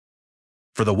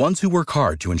For the ones who work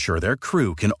hard to ensure their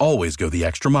crew can always go the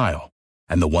extra mile,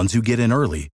 and the ones who get in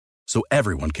early so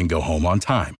everyone can go home on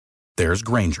time, there's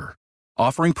Grainger,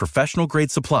 offering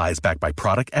professional-grade supplies backed by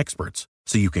product experts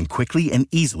so you can quickly and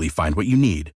easily find what you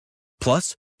need.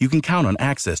 Plus, you can count on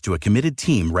access to a committed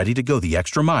team ready to go the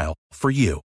extra mile for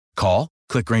you. Call,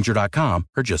 click Grainger.com,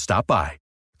 or just stop by.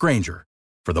 Grainger,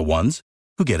 for the ones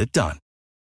who get it done.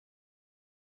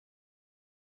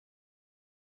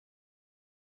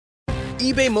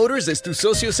 eBay Motors es tu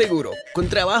socio seguro. Con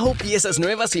trabajo, piezas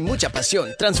nuevas y mucha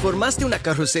pasión, transformaste una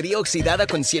carrocería oxidada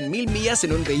con 100,000 millas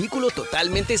en un vehículo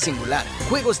totalmente singular.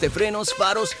 Juegos de frenos,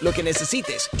 faros, lo que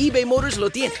necesites, eBay Motors lo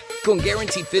tiene. Con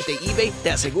Guaranteed Fit de eBay, te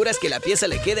aseguras que la pieza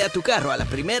le quede a tu carro a la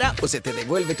primera o se te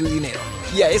devuelve tu dinero.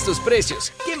 Y a estos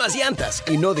precios, ¿qué más llantas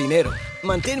y no dinero?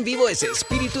 Mantén vivo ese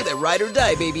espíritu de Ride or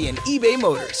Die, baby, en eBay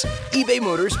Motors.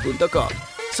 ebaymotors.com.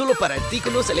 Solo para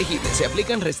artículos elegibles se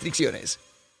aplican restricciones.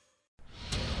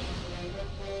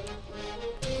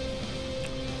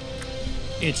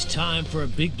 It's time for a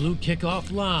Big Blue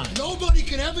Kickoff Live. Nobody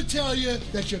can ever tell you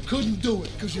that you couldn't do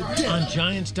it, because you did. On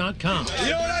Giants.com. You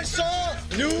know what I saw?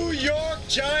 New York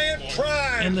Giant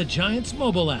pride. And the Giants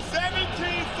mobile app.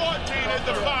 17-14 is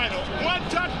the final. One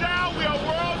touchdown, we are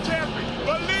world champions.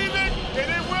 Believe it,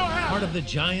 and it will happen. Part of the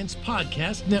Giants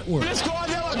Podcast Network. Let's go out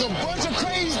there like a bunch of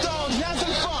crazy dogs. Have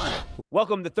some fun.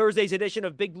 Welcome to Thursday's edition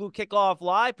of Big Blue Kickoff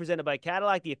Live, presented by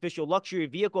Cadillac, the official luxury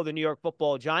vehicle of the New York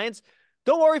Football Giants.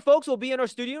 Don't worry, folks. We'll be in our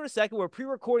studio in a second. We're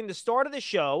pre-recording the start of the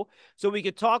show so we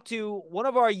could talk to one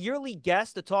of our yearly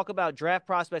guests to talk about draft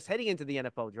prospects heading into the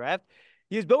NFL draft.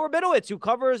 He is Bill Rabinowitz, who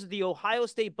covers the Ohio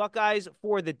State Buckeyes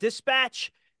for the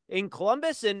Dispatch in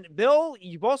Columbus. And, Bill,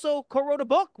 you've also co-wrote a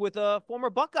book with a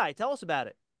former Buckeye. Tell us about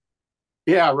it.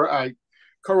 Yeah, I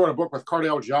co-wrote a book with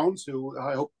Cardale Jones, who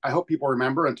I hope people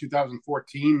remember in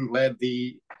 2014 led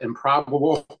the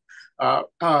improbable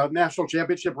national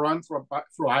championship run for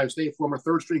Ohio State, former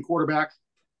third-string quarterback.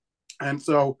 And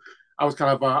so I was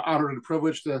kind of honored and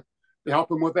privileged to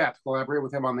help him with that, to collaborate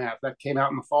with him on that. That came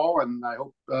out in the fall, and I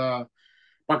hope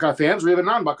Buckeye fans or even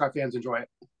non-Buckeye fans enjoy it.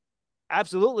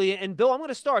 Absolutely. And, Bill, I'm going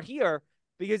to start here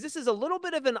because this is a little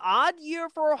bit of an odd year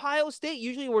for Ohio State.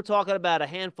 Usually we're talking about a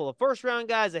handful of first-round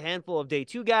guys, a handful of day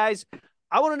two guys.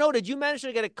 I want to know, did you manage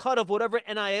to get a cut of whatever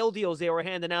NIL deals they were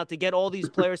handing out to get all these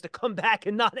players to come back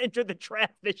and not enter the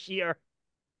draft this year?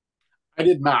 I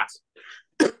did not.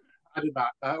 I did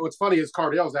not. What's funny is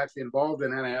Cardale is actually involved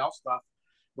in NIL stuff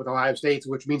with Ohio State,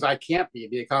 which means I can't be.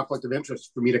 It'd be a conflict of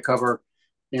interest for me to cover,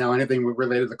 anything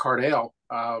related to Cardale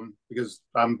because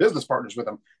I'm business partners with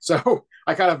him. So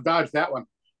I kind of dodged that one.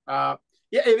 Yeah,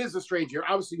 it is a strange year.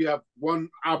 Obviously, you have one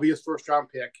obvious first-round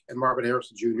pick in Marvin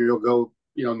Harrison Jr. You'll go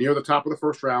near the top of the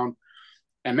first round.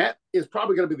 And that is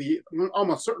probably going to be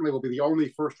almost certainly will be the only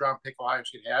first round pick Ohio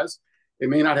State has. It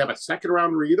may not have a second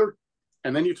rounder either.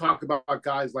 And then you talk about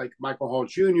guys like Michael Hall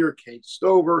Jr., Kate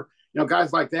Stover,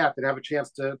 guys like that have a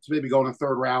chance to maybe go in the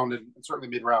third round and certainly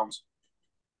mid rounds.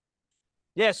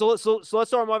 Yeah. So let's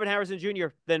start with Marvin Harrison Jr.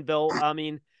 then, Bill. I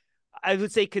mean, I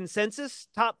would say consensus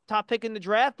top pick in the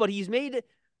draft, but he's made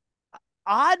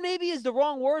odd maybe is the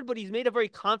wrong word, but he's made a very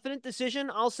confident decision.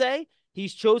 I'll say.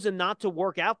 He's chosen not to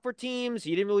work out for teams.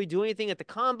 He didn't really do anything at the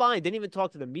combine. Didn't even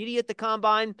talk to the media at the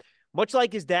combine. Much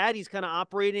like his dad, he's kind of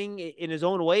operating in his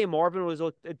own way. Marvin was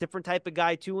a different type of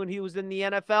guy, too, when he was in the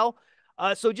NFL.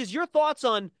 So just your thoughts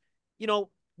on,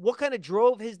 what kind of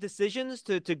drove his decisions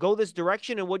to go this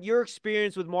direction and what your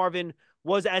experience with Marvin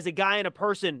was as a guy and a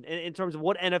person in terms of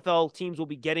what NFL teams will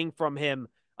be getting from him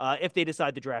if they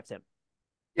decide to draft him.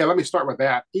 Yeah, let me start with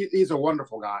that. He's a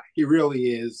wonderful guy. He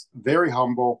really is very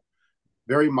humble.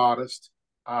 Very modest,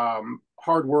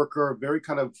 hard worker, very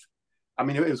kind of,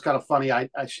 it was kind of funny. I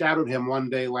shadowed him one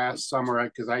day last summer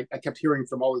because I kept hearing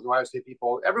from all these Ohio State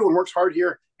people, everyone works hard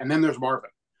here, and then there's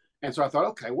Marvin. And so I thought,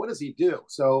 okay, what does he do?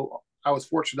 So I was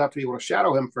fortunate enough to be able to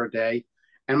shadow him for a day.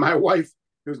 And my wife,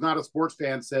 who's not a sports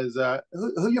fan, says,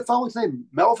 who you following today?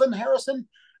 Melvin Harrison?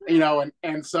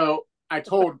 And so I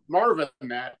told Marvin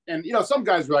that. And, some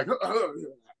guys were like,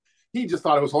 he just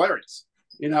thought it was hilarious.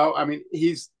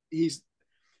 He's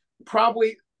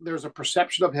probably there's a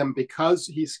perception of him because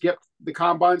he skipped the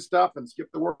combine stuff and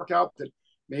skipped the workout that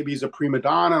maybe he's a prima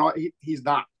donna. He's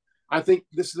not. I think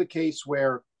this is a case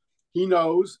where he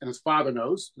knows, and his father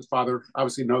knows, his father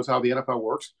obviously knows how the NFL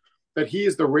works, that he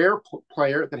is the rare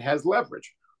player that has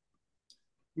leverage.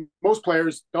 Most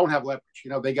players don't have leverage.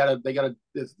 They gotta,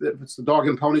 if it's the dog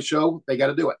and pony show, they got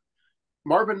to do it.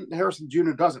 Marvin Harrison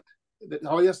Jr. doesn't.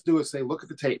 All he has to do is say, look at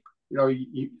the tape.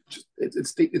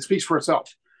 It speaks for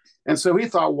itself. And so he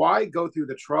thought, why go through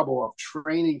the trouble of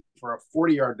training for a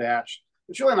 40-yard dash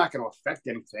it's really not going to affect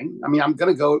anything. I mean, I'm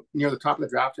going to go near the top of the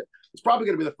draft. It's probably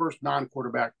going to be the first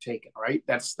non-quarterback taken, right?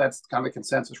 That's kind of the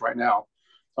consensus right now,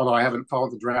 although I haven't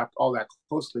followed the draft all that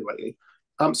closely lately.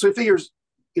 So he figures,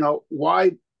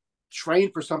 why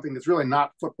train for something that's really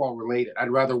not football related? I'd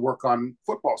rather work on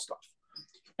football stuff.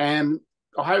 And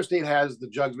Ohio State has the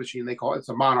jugs machine. They call it, it's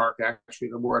a Monarch, actually,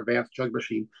 the more advanced jug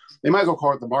machine. They might as well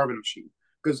call it the Marvin machine,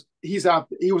 because he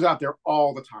was out there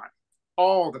all the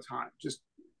time, just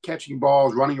catching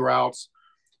balls, running routes.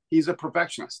 He's a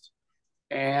perfectionist.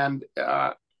 And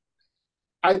the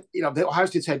Ohio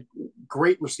State's had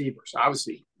great receivers,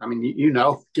 obviously. I mean,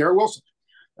 Garrett Wilson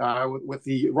with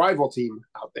the rival team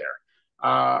out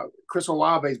there. Chris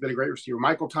Olave has been a great receiver.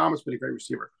 Michael Thomas has been a great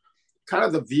receiver. Kind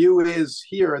of the view is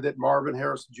here that Marvin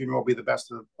Harrison Jr. will be the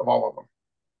best of all of them.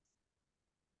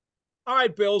 All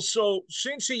right, Bill. So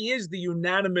since he is the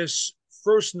unanimous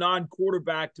first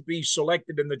non-quarterback to be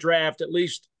selected in the draft, at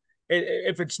least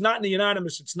if it's not in the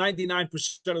unanimous, it's 99%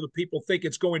 of the people think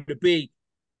it's going to be.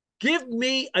 Give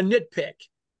me a nitpick.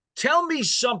 Tell me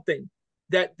something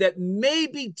that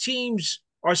maybe teams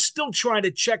are still trying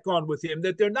to check on with him,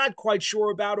 that they're not quite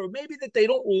sure about, or maybe that they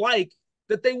don't like,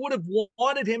 that they would have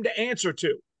wanted him to answer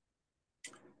to.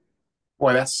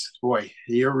 Boy,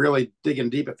 you're really digging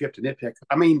deep if you have to nitpick.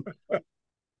 I mean,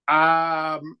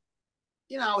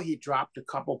 he dropped a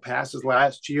couple passes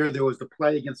last year. There was the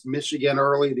play against Michigan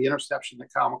early, the interception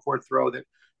that Kyle McCord throw that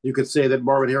you could say that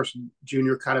Marvin Harrison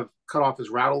Jr. kind of cut off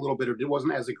his route a little bit, or it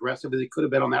wasn't as aggressive as he could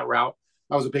have been on that route.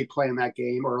 That was a big play in that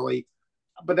game early,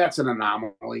 but that's an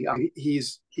anomaly. I mean,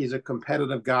 he's a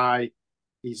competitive guy.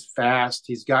 He's fast.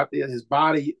 He's got his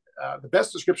body. The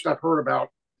best description I've heard about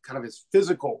kind of his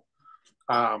physical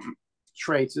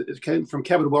traits came from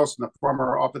Kevin Wilson, the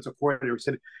former offensive coordinator. He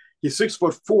said he's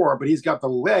 6'4", but he's got the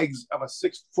legs of a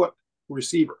 6-foot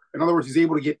receiver. In other words, he's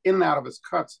able to get in and out of his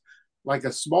cuts like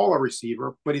a smaller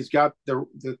receiver, but he's got the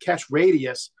catch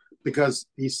radius because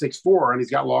he's 6'4" and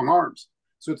he's got long arms.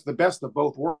 So it's the best of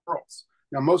both worlds.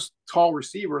 Most tall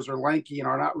receivers are lanky and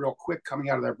are not real quick coming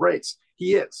out of their breaks.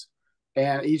 He is.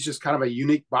 And he's just kind of a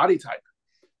unique body type.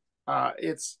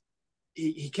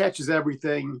 He catches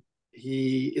everything.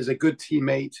 He is a good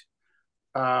teammate.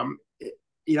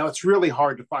 It's really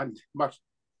hard to find much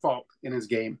fault in his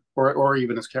game or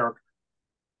even his character.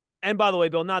 And by the way,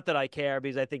 Bill, not that I care,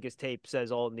 because I think his tape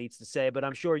says all it needs to say, but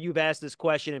I'm sure you've asked this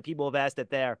question and people have asked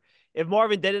it there. If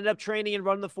Marvin did end up training and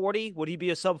running the 40, would he be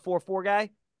a sub 4.4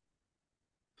 guy?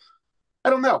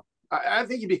 I don't know. I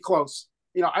think he'd be close.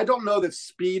 I don't know that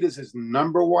speed is his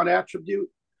number one attribute.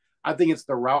 I think it's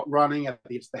the route running. I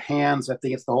think it's the hands. I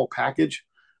think it's the whole package.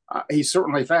 He's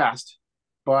certainly fast,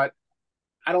 but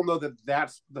I don't know that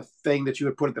that's the thing that you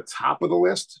would put at the top of the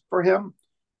list for him.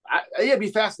 It'd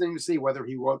be fascinating to see whether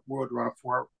he would run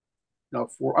a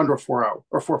under 4.0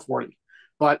 or 4.40,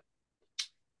 but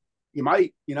he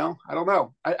might. I don't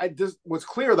know. I just what's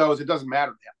clear though is it doesn't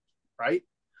matter to him, right?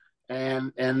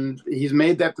 And he's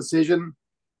made that decision,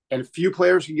 and few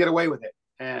players can get away with it.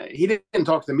 He didn't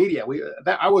talk to the media.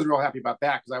 I wasn't real happy about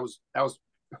that, because that was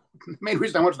the main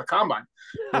reason I went to the combine.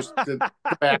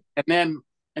 And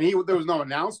there was no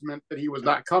announcement that he was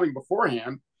not coming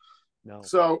beforehand. No.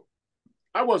 So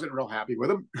I wasn't real happy with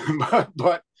him,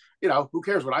 but who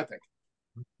cares what I think?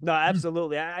 No,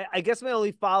 absolutely. I guess my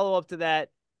only follow up to that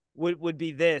would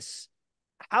be this.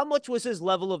 How much was his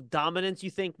level of dominance,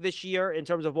 you think, this year in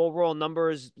terms of overall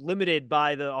numbers limited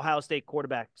by the Ohio State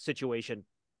quarterback situation?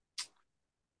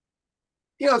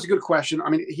 It's a good question.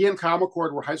 I mean, he and Kyle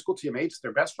McCord were high school teammates.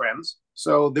 They're best friends.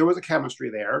 So there was a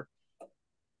chemistry there.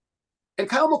 And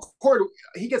Kyle McCord,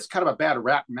 he gets kind of a bad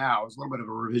rap now. There's a little bit of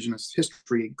a revisionist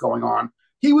history going on.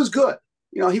 He was good.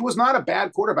 He was not a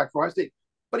bad quarterback for Ohio State,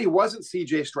 but he wasn't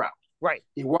C.J. Stroud. Right.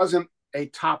 He wasn't a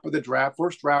top of the draft,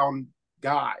 first round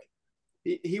guy.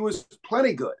 He was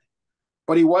plenty good,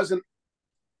 but he wasn't,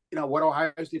 what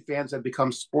Ohio State fans have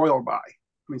become spoiled by.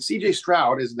 I mean, C.J.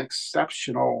 Stroud is an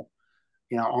exceptional,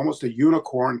 almost a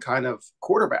unicorn kind of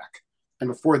quarterback. And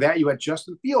before that, you had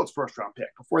Justin Fields' first-round pick.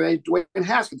 Before that, Dwayne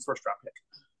Haskins' first-round pick.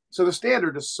 So the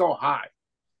standard is so high.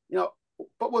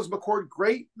 But was McCord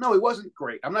great? No, he wasn't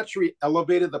great. I'm not sure he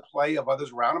elevated the play of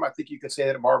others around him. I think you could say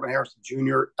that Marvin Harrison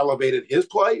Jr. elevated his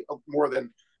play more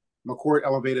than McCord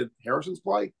elevated Harrison's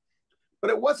play. But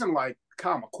it wasn't like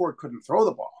Kyle McCord couldn't throw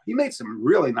the ball. He made some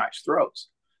really nice throws.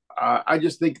 I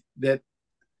just think that,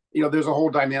 there's a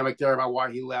whole dynamic there about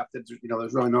why he left that,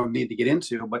 there's really no need to get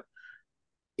into. But,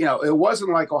 it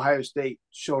wasn't like Ohio State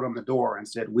showed him the door and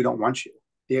said, we don't want you.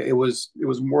 It was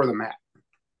more than that.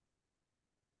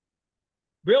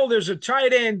 Bill, there's a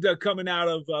tight end coming out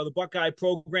of the Buckeye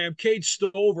program, Cade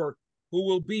Stover. who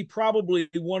will be probably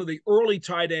one of the early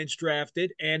tight ends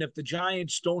drafted. And if the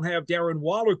Giants don't have Darren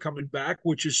Waller coming back,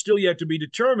 which is still yet to be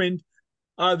determined,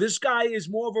 this guy is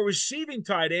more of a receiving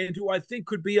tight end who I think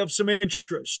could be of some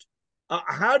interest.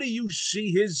 How do you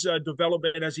see his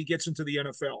development as he gets into the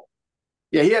NFL?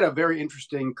 Yeah, he had a very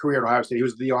interesting career at Ohio State. He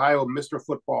was the Ohio Mr.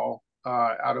 Football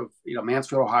out of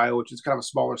Mansfield, Ohio, which is kind of a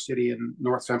smaller city in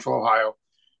north central Ohio.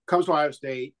 Comes to Ohio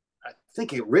State. I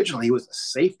think originally he was a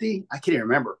safety. I can't even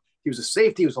remember. He was a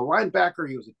safety. He was a linebacker.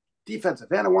 He was a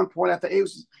defensive end at one point. He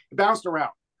bounced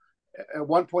around. At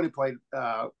one point, he played.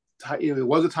 He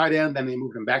was a tight end. Then they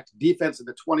moved him back to defense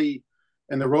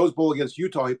in the Rose Bowl against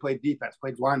Utah. He played defense,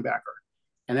 played linebacker.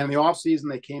 And then in the offseason,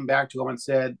 they came back to him and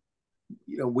said,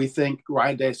 we think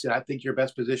Ryan Day said, I think your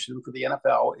best position for the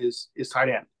NFL is tight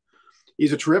end.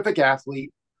 He's a terrific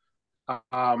athlete.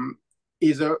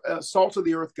 He's a salt of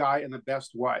the earth guy in the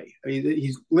best way. I mean,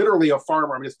 he's literally a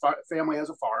farmer. I mean, his family has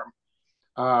a farm.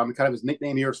 Kind of his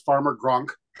nickname here is Farmer Grunk.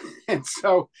 And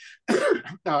so,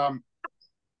 a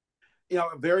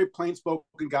very plain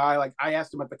spoken guy. Like I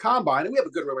asked him at the combine, and we have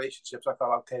a good relationship. So I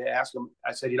thought, okay, to ask him.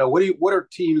 I said, what are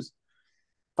teams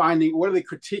finding? What are they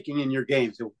critiquing in your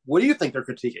games? What do you think they're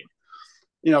critiquing?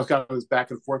 It's kind of this back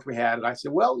and forth we had. And I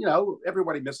said, well,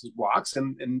 everybody misses blocks,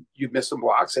 and you've missed some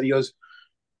blocks. And he goes,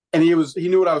 and he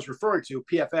knew what I was referring to.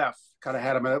 PFF kind of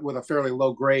had him with a fairly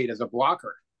low grade as a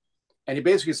blocker. And he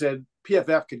basically said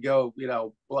PFF could go,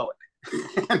 blow it.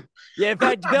 Yeah, in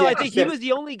fact, Bill, I think he was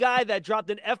the only guy that dropped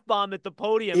an F-bomb at the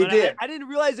podium. He did. I didn't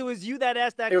realize it was you that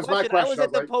asked that question. My question. I was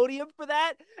at the podium for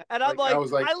that, and I'm like,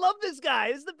 I love this guy.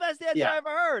 This is the best answer I ever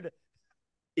heard.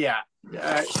 Yeah,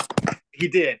 he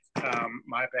did.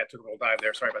 My iPad took a little dive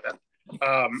there. Sorry about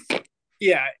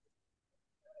that.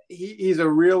 He's a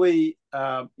really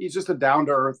he's just a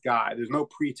down-to-earth guy. There's no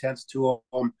pretense to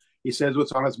him. He says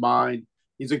what's on his mind.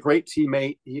 He's a great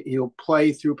teammate. He'll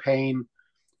play through pain.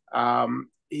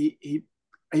 He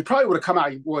probably would have come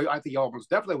out. Well, I think he almost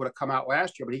definitely would have come out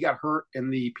last year, but he got hurt in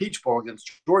the Peach Bowl against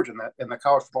Georgia in the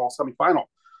college football semifinal.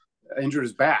 Injured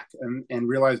his back and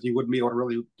realized he wouldn't be able to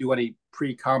really do any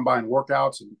pre-combine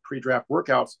workouts and pre-draft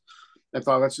workouts. I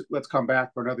thought let's come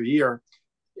back for another year.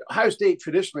 Ohio State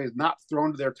traditionally has not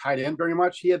thrown to their tight end very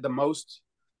much. He was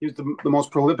the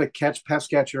most prolific pass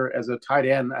catcher as a tight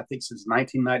end, I think, since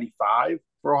 1995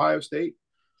 for Ohio State.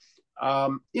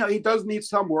 He does need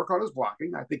some work on his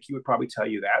blocking. I think he would probably tell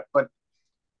you that, but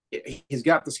he's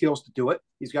got the skills to do it.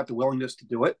 He's got the willingness to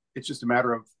do it. It's just a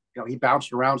matter of, he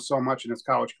bounced around so much in his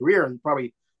college career, and he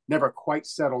probably never quite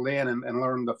settled in and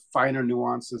learned the finer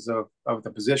nuances of the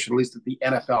position, at least at the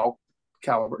NFL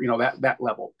caliber, that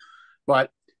level. But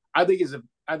I think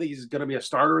he's going to be a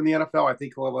starter in the NFL. I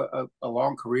think he'll have a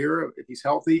long career if he's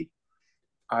healthy.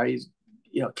 He's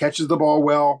catches the ball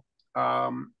well. I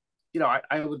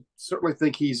would certainly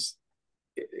think you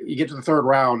get to the third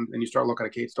round and you start looking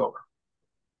at Kate Stover.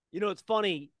 It's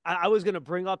funny. I was going to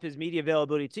bring up his media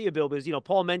availability to you, Bill, because,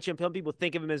 Paul mentioned some people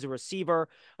think of him as a receiver.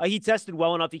 He tested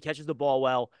well enough. He catches the ball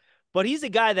well. But he's a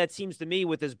guy that seems to me,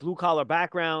 with his blue-collar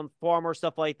background, farmer,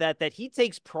 stuff like that, that he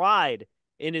takes pride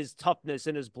in his toughness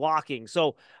and his blocking.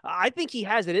 So I think he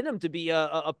has it in him to be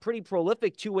a pretty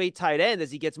prolific two-way tight end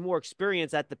as he gets more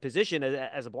experience at the position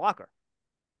as a blocker.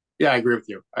 Yeah, I agree with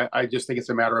you. I just think it's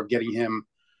a matter of getting him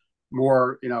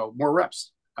more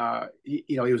reps.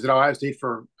 He was at Ohio State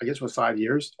for, I guess it was 5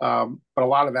 years. But a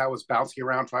lot of that was bouncing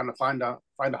around trying to find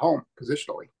a home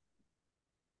positionally.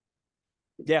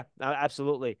 Yeah,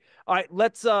 absolutely. All right,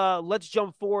 let's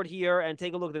jump forward here and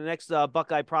take a look at the next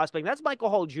Buckeye prospect. That's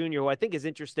Michael Hall Jr., who I think is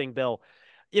interesting, Bill.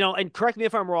 And correct me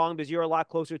if I'm wrong, because you're a lot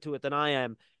closer to it than I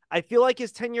am. I feel like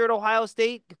his tenure at Ohio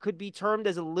State could be termed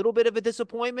as a little bit of a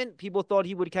disappointment. People thought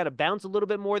he would kind of bounce a little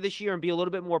bit more this year and be a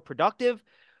little bit more productive.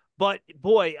 But,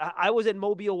 boy, I was at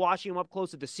Mobile watching him up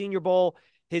close at the Senior Bowl.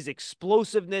 His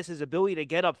explosiveness, his ability to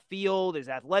get upfield, his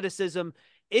athleticism,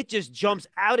 it just jumps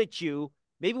out at you.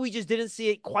 Maybe we just didn't see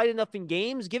it quite enough in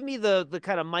games. Give me the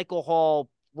kind of Michael Hall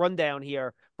rundown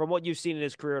here from what you've seen in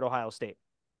his career at Ohio State.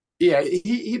 Yeah,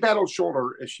 he battled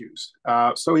shoulder issues.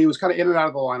 So he was kind of in and out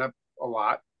of the lineup a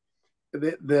lot. I'm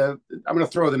going to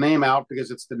throw the name out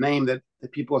because it's the name that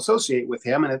people associate with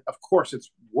him. And of course,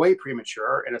 it's way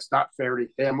premature, and it's not fair to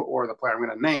him or the player I'm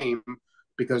going to name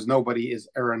because nobody is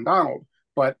Aaron Donald.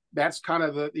 But that's kind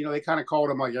of they kind of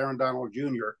called him like Aaron Donald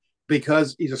Jr.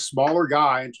 because he's a smaller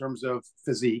guy in terms of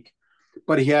physique,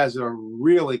 but he has a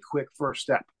really quick first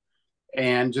step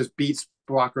and just beats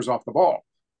blockers off the ball.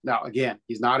 Now, again,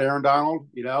 he's not Aaron Donald,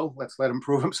 let's let him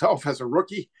prove himself as a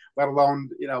rookie, let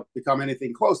alone, become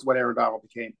anything close to what Aaron Donald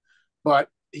became. But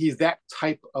he's that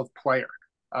type of player.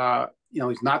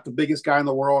 He's not the biggest guy in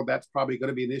the world. That's probably going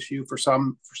to be an issue for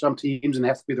some teams, and it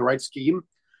has to be the right scheme,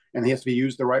 and he has to be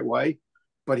used the right way.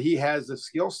 But he has a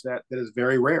skill set that is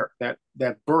very rare. That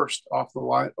burst off the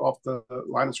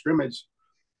line of scrimmage,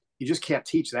 you just can't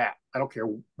teach that. I don't care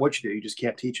what you do, you just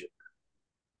can't teach it.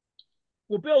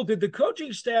 Well, Bill, did the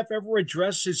coaching staff ever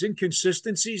address his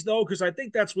inconsistencies, though? Because I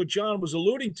think that's what John was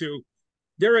alluding to.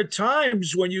 There are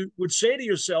times when you would say to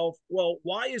yourself, well,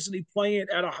 why isn't he playing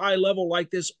at a high level like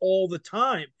this all the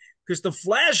time? Because the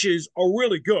flashes are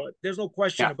really good. There's no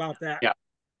question about that. Yeah.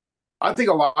 I think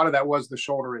a lot of that was the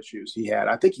shoulder issues he had.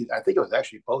 I think it was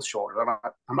actually both shoulders.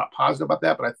 I'm not positive about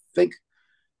that, but I think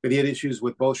that he had issues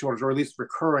with both shoulders, or at least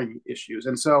recurring issues.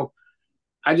 And so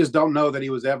I just don't know that he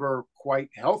was ever quite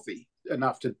healthy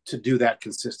enough to do that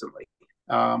consistently.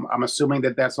 I'm assuming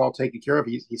that that's all taken care of.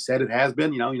 He said it has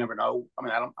been. You never know. I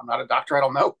mean, I'm not a doctor. I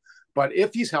don't know. But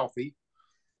if he's healthy,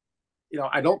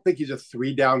 I don't think he's a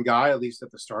 3-down guy, at least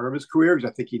at the start of his career.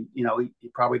 Because I think he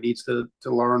probably needs to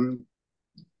learn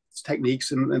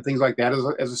techniques and things like that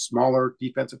as a smaller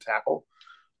defensive tackle.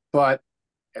 But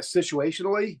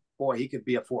situationally, boy, he could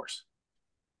be a force.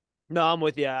 No, I'm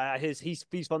with you.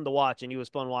 He's fun to watch, and he was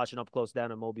fun watching up close down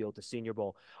in Mobile at the Senior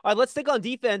Bowl. All right, let's stick on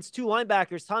defense. 2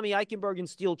 linebackers, Tommy Eichenberg and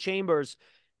Steele Chambers.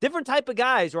 Different type of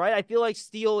guys, right? I feel like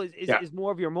Steele is more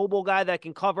of your mobile guy that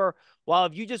can cover, while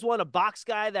if you just want a box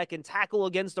guy that can tackle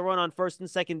against the run on 1st and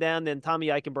 2nd down, then Tommy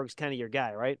Eichenberg's kind of your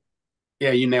guy, right?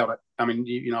 Yeah, you nailed it. I mean,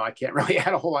 I can't really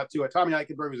add a whole lot to it. Tommy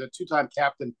Eichenberg was a 2-time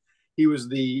captain. He was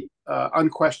the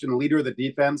unquestioned leader of the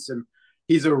defense, and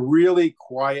he's a really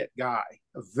quiet guy.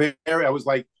 I was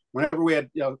like, whenever we had,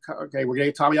 okay, we're going to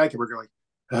get Tommy Eichenberg, you're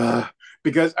like,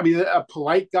 because, I mean, a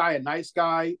polite guy, a nice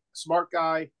guy, smart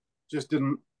guy, just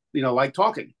didn't, like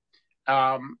talking.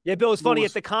 Yeah, Bill, it was funny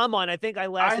at the combine. I think I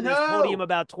lasted this podium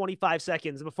about 25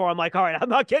 seconds before I'm like, all right, I'm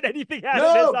not getting anything out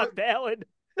of this. I'm bailing.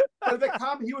 But at the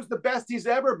combine, he was the best he's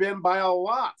ever been by a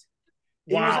lot.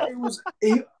 Wow.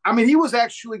 He was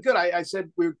actually good. I said,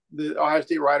 the Ohio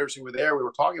State writers who were there, we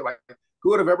were talking like, who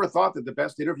would have ever thought that the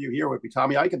best interview here would be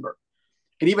Tommy Eichenberg?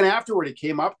 And even afterward, he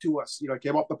came up to us,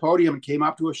 came up the podium and came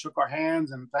up to us, shook our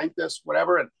hands and thanked us,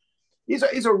 whatever. And he's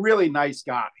a really nice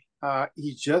guy.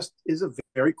 He just is a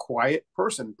very quiet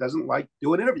person, doesn't like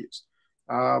doing interviews.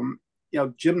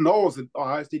 Jim Knowles, the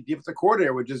Ohio State defensive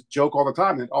coordinator, would just joke all the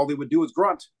time, and all he would do is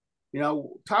grunt.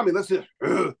 Tommy, listen,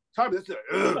 Tommy, listen,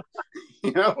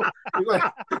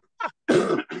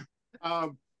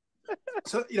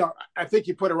 So, I think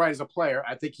you put it right as a player.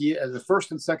 I think he, as a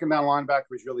 1st and 2nd down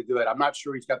linebacker, is really good. I'm not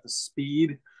sure he's got the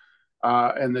speed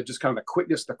and just kind of the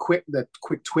quickness, the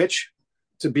quick twitch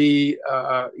to be,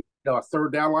 a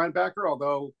 3rd down linebacker,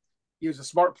 although he was a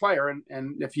smart player.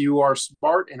 And if you are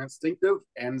smart and instinctive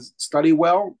and study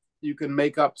well, you can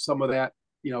make up some of that,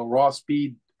 raw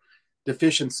speed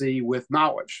deficiency with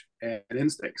knowledge and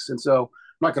instincts. And so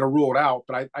I'm not going to rule it out,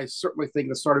 but I certainly think at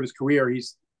the start of his career,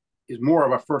 he's more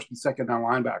of a 1st and 2nd down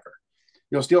linebacker.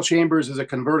 Steele Chambers is a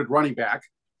converted running back,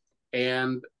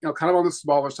 and kind of on the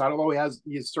smaller side, although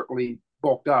he is certainly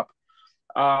bulked up.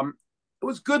 It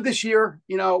was good this year.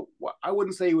 I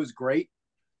wouldn't say he was great,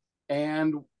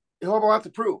 and he'll have a lot to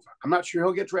prove. I'm not sure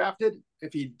he'll get drafted.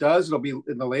 If he does, it'll be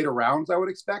in the later rounds, I would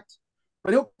expect,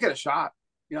 but he'll get a shot.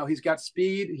 He's got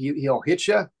speed. He'll hit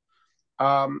you,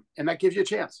 and that gives you a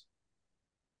chance.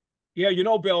 Yeah,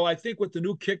 Bill, I think with the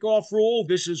new kickoff rule,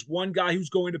 this is one guy who's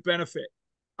going to benefit.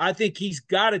 I think he's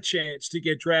got a chance to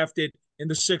get drafted in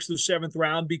the 6th or 7th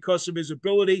round because of his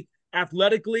ability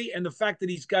athletically and the fact that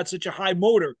he's got such a high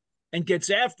motor and gets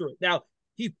after it. Now,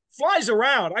 he flies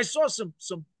around. I saw some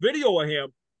video of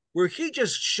him where he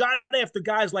just shot after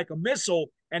guys like a missile,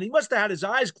 and he must have had his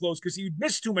eyes closed because he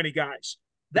missed too many guys.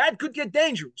 That could get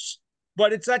dangerous,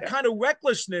 but it's that kind of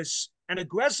recklessness and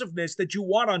aggressiveness that you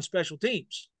want on special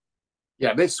teams.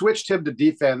 Yeah, they switched him to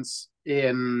defense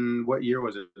in what year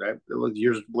was it? The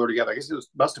years blur together. I guess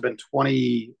must have been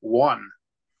 21.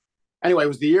 Anyway, it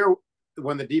was the year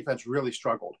when the defense really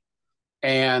struggled.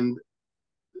 And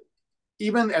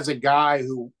even as a guy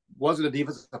who wasn't a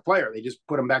defensive player, they just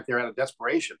put him back there out of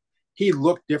desperation. He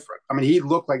looked different. I mean, he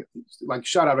looked like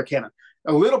shot out of a cannon.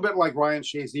 A little bit like Ryan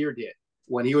Shazier did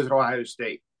when he was at Ohio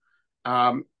State.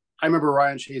 I remember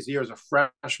Ryan Shazier as a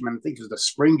freshman, I think it was the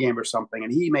spring game or something,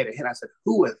 and he made a hit. I said,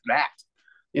 who is that?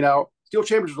 Steele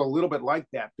Chambers was a little bit like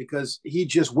that because he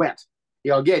just went.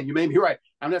 Again, you may be right.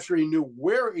 I'm not sure he knew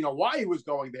where, why he was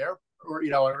going there or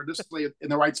necessarily in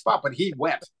the right spot, but he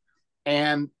went.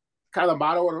 And kind of the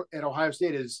motto at Ohio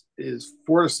State is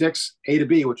 4 to 6, A to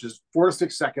B, which is 4 to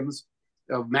 6 seconds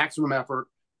of maximum effort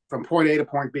from point A to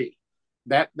point B.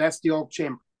 That's Steele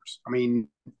Chambers. I mean,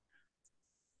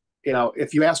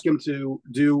 if you ask him to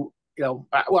do,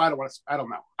 I don't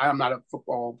know. I'm not a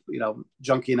football,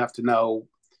 junkie enough to know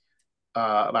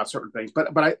about certain things,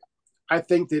 but I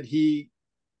think that he,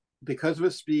 because of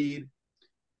his speed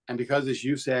and because, as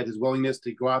you said, his willingness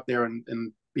to go out there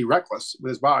and be reckless with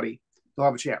his body, he'll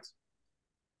have a chance.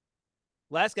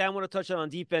 Last guy I want to touch on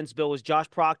defense, Bill, was Josh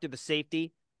Proctor, the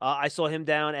safety. I saw him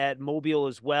down at Mobile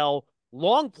as well.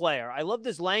 Long player. I loved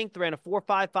his length, ran a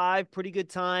 4.55, pretty good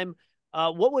time.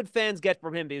 What would fans get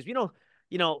from him? Because,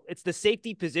 it's the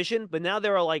safety position, but now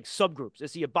there are like subgroups.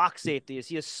 Is he a box safety? Is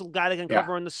he a guy that can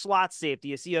cover in the slot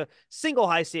safety? Is he a single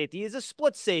high safety? Is he a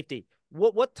split safety?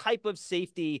 What type of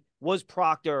safety was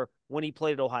Proctor when he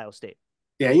played at Ohio State?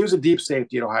 Yeah, he was a deep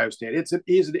safety at Ohio State.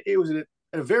 It was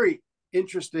a very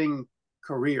interesting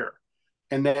career,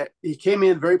 and that he came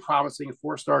in very promising, a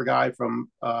 4-star guy from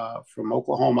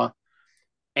Oklahoma,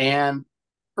 and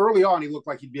early on he looked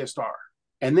like he'd be a star,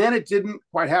 and then it didn't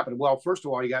quite happen. Well, first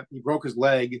of all, he broke his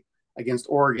leg against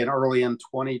Oregon early in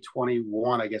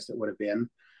 2021, I guess it would have been,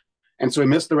 and so he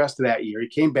missed the rest of that year. He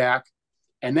came back,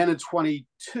 and then in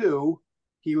 22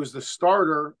 he was the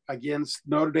starter against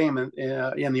Notre Dame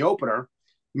in the opener,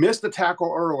 missed the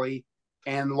tackle early,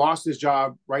 and lost his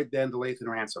job right then to Lathan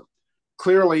Ransom.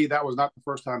 Clearly, that was not the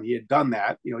first time he had done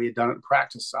that. He had done it in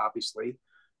practice, obviously,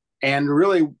 and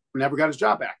really never got his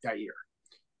job back that year.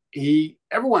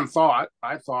 Everyone thought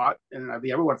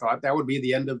that would be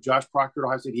the end of Josh Proctor at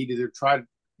Ohio State. He'd either try to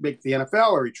make the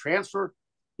NFL or he'd transfer.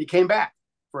 He came back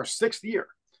for a 6th year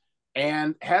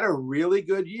and had a really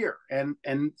good year and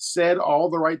said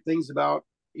all the right things about,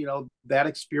 that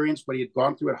experience, what he had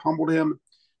gone through. It humbled him,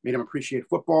 made him appreciate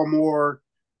football more.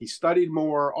 He studied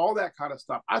more, all that kind of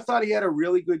stuff. I thought he had a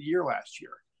really good year last year.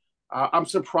 I'm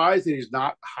surprised that he's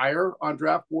not higher on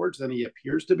draft boards than he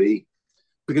appears to be,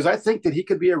 because I think that he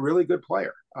could be a really good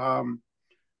player.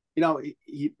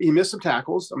 He missed some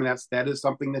tackles. I mean, that is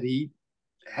something that he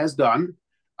has done.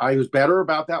 He was better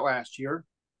about that last year.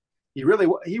 He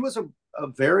was a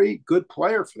very good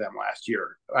player for them last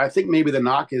year. I think maybe the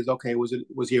knock is, okay, was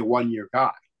he a 1-year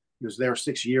guy? He was there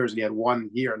 6 years and he had 1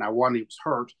 year. Now one, he was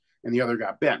hurt, and the other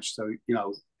got benched. So,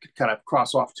 could kind of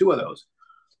cross off 2 of those.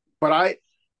 But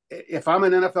if I'm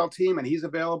an NFL team and he's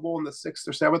available in the 6th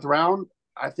or 7th round,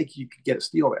 I think you could get a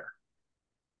steal there.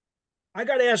 I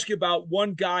got to ask you about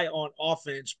one guy on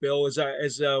offense, Bill, as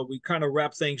we kind of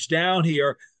wrap things down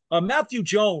here. Matthew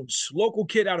Jones, local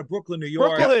kid out of Brooklyn, New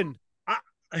York. Brooklyn.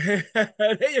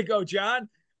 There you go, John.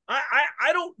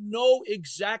 I don't know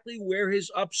exactly where his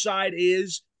upside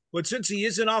is, but since he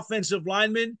is an offensive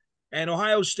lineman, and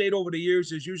Ohio State over the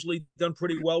years has usually done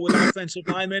pretty well with offensive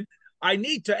linemen, I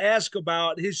need to ask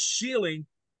about his ceiling,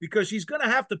 because he's going to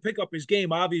have to pick up his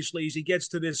game, obviously, as he gets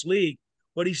to this league.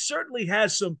 But he certainly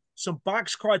has some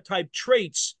boxcar type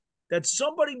traits that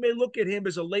somebody may look at him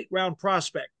as a late round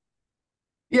prospect.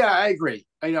 Yeah, I agree.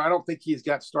 I don't think he's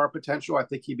got star potential. I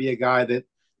think he'd be a guy that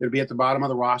would be at the bottom of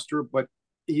the roster, but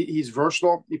he's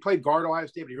versatile. He played guard at Ohio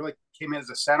State, but he really came in as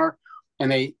a center, and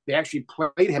they actually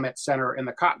played him at center in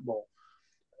the Cotton Bowl.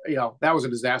 That was a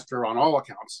disaster on all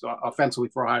accounts, offensively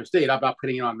for Ohio State. I'm not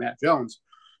putting it on Matt Jones,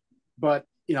 but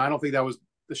I don't think that was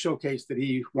the showcase that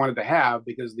he wanted to have,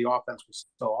 because the offense was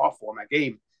so awful in that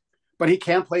game. But he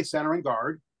can play center and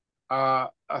guard. A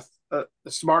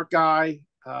smart guy,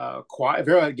 quiet,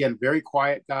 very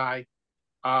quiet guy.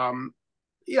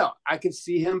 I could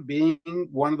see him being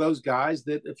one of those guys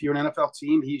that if you're an NFL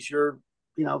team, he's your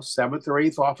 7th or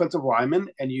 8th offensive lineman,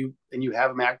 and you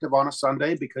have him active on a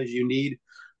Sunday because you need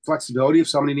flexibility. If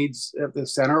somebody needs, if the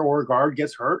center or guard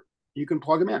gets hurt, you can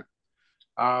plug him in.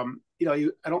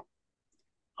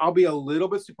 I'll be a little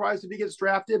bit surprised if he gets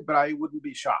drafted, but I wouldn't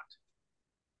be shocked.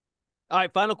 All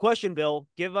right, final question, Bill.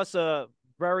 Give us a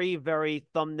very, very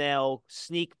thumbnail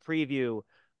sneak preview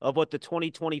of what the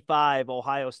 2025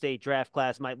 Ohio State draft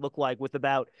class might look like, with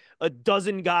about a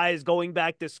dozen guys going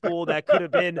back to school that could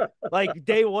have been like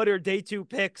day 1 or day 2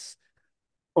 picks.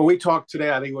 Well, we talked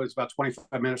today, I think it was about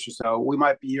 25 minutes or so. We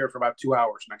might be here for about 2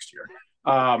 hours next year.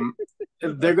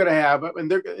 They're going to have,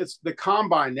 it's the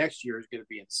combine next year is going to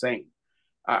be insane.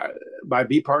 My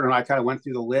B partner and I kind of went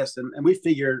through the list, and we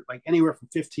figured like anywhere from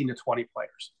 15 to 20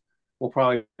 players will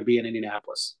probably be in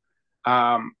Indianapolis.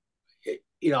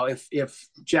 If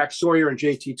Jack Sawyer and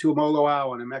JT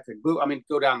Tuimoloau and Emeka Egbuka,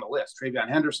 go down the list, Travion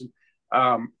Henderson,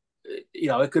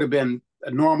 it could have been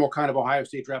a normal kind of Ohio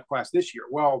State draft class this year.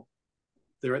 Well,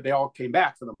 they all came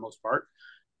back for the most part,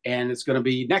 and it's going to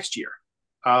be next year.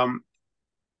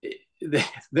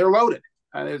 They're loaded.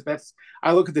 I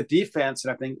look at the defense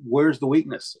and I think, where's the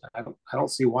weakness? I don't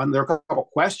see one. There are a couple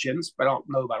questions, but I don't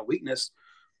know about a weakness.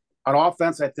 On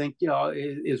offense, I think,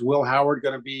 is Will Howard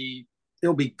going to be?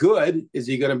 He'll be good. Is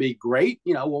he going to be great?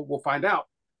 We'll find out.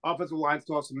 Offensive line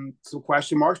still has some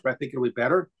question marks, but I think it'll be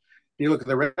better. You look at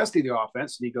the rest of the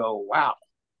offense and you go, wow.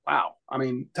 I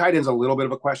mean, tight end's a little bit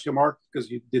of a question mark because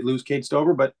you did lose Cade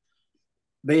Stover, but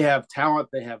they have talent,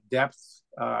 they have depth,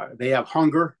 they have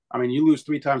hunger. I mean, you lose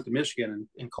 3 times to Michigan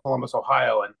in Columbus,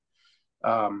 Ohio,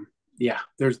 and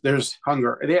there's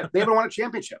hunger. They haven't won a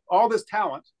championship. All this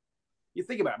talent. You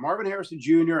think about it, Marvin Harrison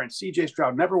Jr. and C.J.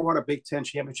 Stroud never won a Big Ten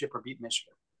championship or beat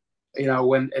Michigan.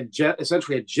 When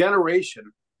essentially a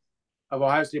generation of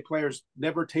Ohio State players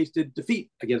never tasted defeat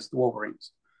against the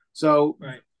Wolverines. So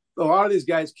a lot of these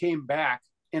guys came back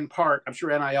in part. I'm sure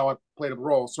NIL played a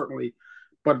role, certainly,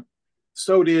 but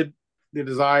so did the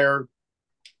desire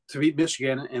to beat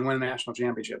Michigan and win a national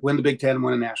championship, win the Big Ten and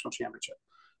win a national championship.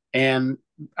 And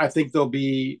I think they'll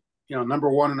be, number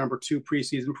 1 and number 2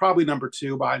 preseason, probably number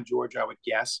 2 behind Georgia, I would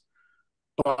guess.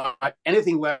 But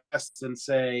anything less than,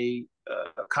 say,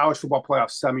 a college football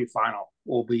playoff semifinal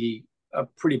will be a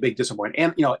pretty big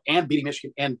disappointment. And beating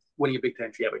Michigan and winning a Big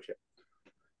Ten championship.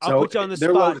 I'll put you on the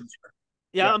spot.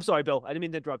 Yeah, I'm sorry, Bill. I didn't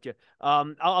mean to interrupt you.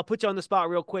 I'll put you on the spot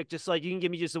real quick, just like you can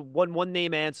give me just a one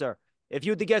name answer. If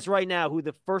you had to guess right now who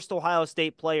the first Ohio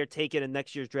State player taken in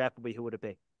next year's draft would be, who would it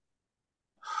be?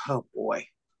 Oh, boy.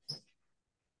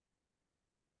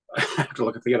 I have to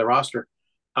look at the other roster.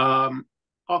 Off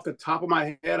the top of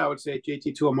my head, I would say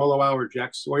JT Tuimoloau or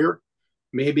Jack Sawyer,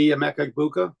 maybe Emeka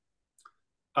Egbuka.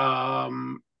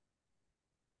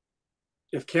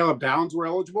 If Caleb Downs were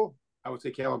eligible, I would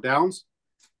say Caleb Downs.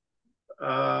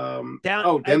 Bill,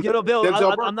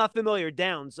 Denzel I'm not familiar.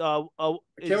 Downs.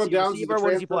 Caleb Downs is the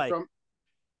what does he play? from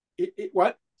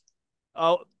what?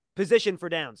 Position for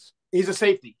Downs. He's a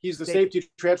safety. He's the safety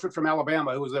transferred from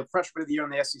Alabama, who was a freshman of the year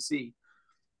in the SEC.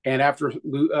 And after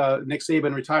Nick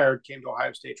Saban retired, came to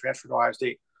Ohio State, transferred to Ohio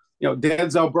State.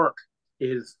 Denzel Burke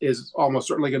is almost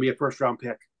certainly going to be a first-round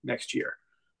pick next year.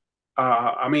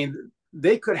 I mean,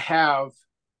 they could have,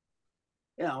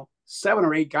 7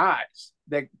 or 8 guys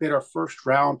that are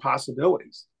first-round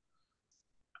possibilities.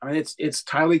 I mean, it's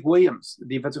Tyleik Williams,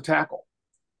 the defensive tackle.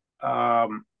 I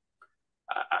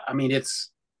mean, it's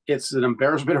an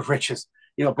embarrassment of riches.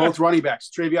 Both running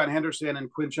backs, Travion Henderson and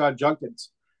Quinshon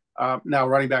Judkins. Now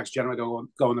running backs generally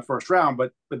go in the first round,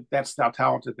 but that's how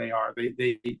talented they are.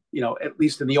 They at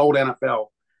least in the old NFL,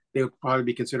 they would probably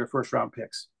be considered first round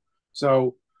picks.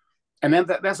 So, and then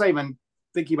that's not even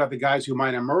thinking about the guys who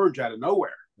might emerge out of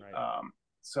nowhere. Right.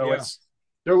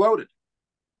 They're loaded.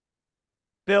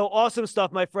 Bill, awesome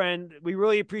stuff, my friend. We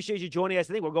really appreciate you joining us.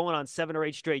 I think we're going on 7 or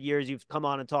 8 straight years. You've come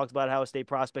on and talked about Ohio State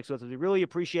prospects with us. We really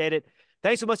appreciate it.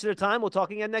 Thanks so much for the time. We'll talk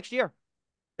again next year.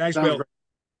 Thanks, Bill. Great.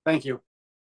 Thank you.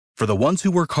 For the ones who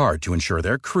work hard to ensure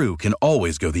their crew can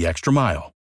always go the extra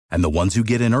mile, and the ones who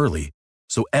get in early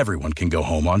so everyone can go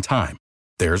home on time,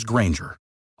 there's Grainger,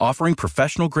 offering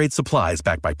professional-grade supplies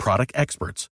backed by product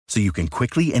experts so you can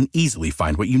quickly and easily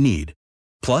find what you need.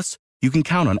 Plus, you can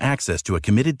count on access to a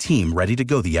committed team ready to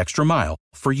go the extra mile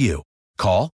for you.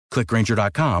 Call, click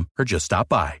Grainger.com, or just stop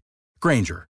by.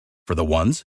 Grainger, for the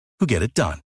ones who get it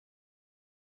done.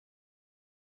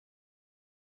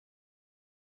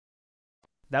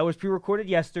 That was pre-recorded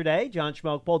yesterday. John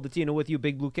Schmeelk, Paul Dottino with you,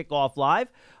 Big Blue Kickoff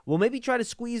Live. We'll maybe try to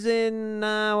squeeze in,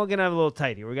 we're going to have a little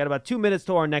tight here. We got about 2 minutes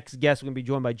to our next guest. We're going to be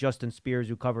joined by Justin Spears,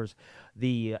 who covers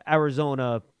the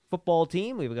Arizona football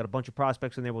team. We've got a bunch of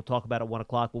prospects in there we'll talk about at 1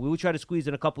 o'clock, but we will try to squeeze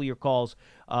in a couple of your calls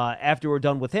after we're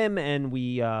done with him, and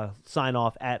we sign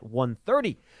off at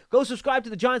 1:30. Go subscribe to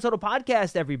the Giants Huddle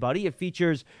podcast, everybody. It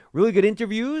features really good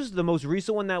interviews. The most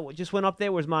recent one that just went up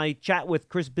there was my chat with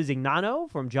Chris Bizignano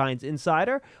from Giants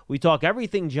Insider. We talk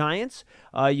everything Giants.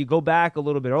 You go back a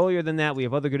little bit earlier than that. We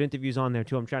have other good interviews on there,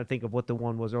 too. I'm trying to think of what the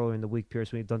one was earlier in the week,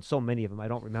 Pierce. We've done so many of them. I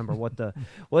don't remember what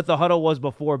the huddle was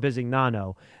before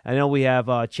Bizignano. I know we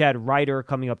have Chad Ryder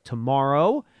coming up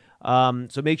tomorrow.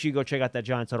 So make sure you go check out that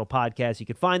Giants Huddle podcast. You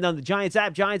can find on the Giants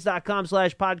app,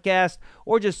 giants.com/podcast,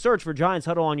 or just search for Giants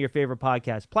Huddle on your favorite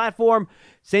podcast platform.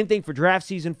 Same thing for draft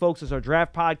season, folks. It's our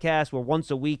draft podcast. We're once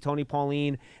a week. Tony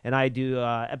Pauline and I do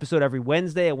episode every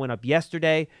Wednesday. It went up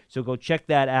yesterday, so go check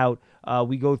that out.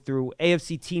 We go through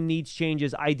AFC team needs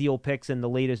changes, ideal picks, and the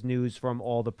latest news from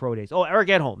all the pro days. Oh, Eric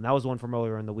Edholm. That was one from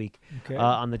earlier in the week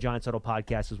on the Giants Huddle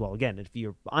podcast as well. Again, if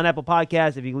you're on Apple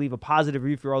Podcasts, if you leave a positive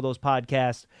review for all those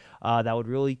podcasts, that would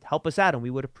really help us out, and we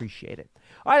would appreciate it.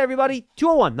 All right, everybody,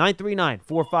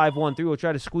 201-939-4513. We'll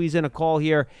try to squeeze in a call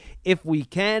here if we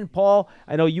can. Paul,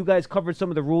 I know you guys covered some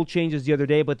of the rule changes the other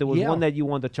day, but there was one that you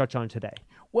wanted to touch on today.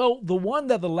 Well, the one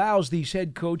that allows these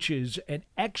head coaches an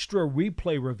extra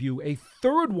replay review, a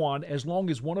third one as long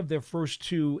as one of their first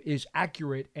two is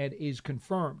accurate and is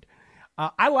confirmed.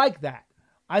 I like that.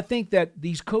 I think that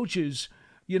these coaches,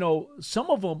 some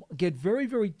of them get very,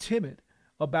 very timid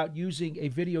about using a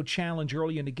video challenge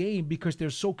early in the game because they're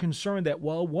so concerned that,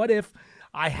 well, what if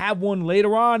I have one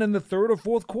later on in the third or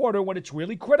fourth quarter when it's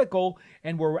really critical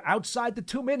and we're outside the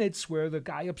 2 minutes where the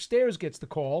guy upstairs gets the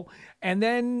call, and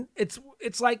then it's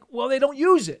like, well, they don't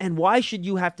use it. And why should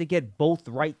you have to get both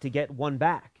right to get one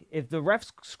back? If the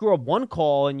refs screw up one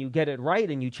call and you get it right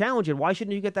and you challenge it, why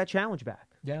shouldn't you get that challenge back?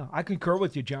 Yeah, I concur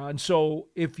with you, John. So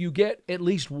if you get at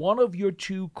least one of your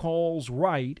two calls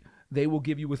right, they will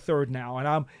give you a third now.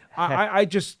 And I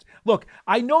just look,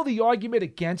 I know the argument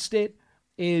against it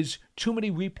is too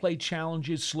many replay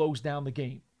challenges slows down the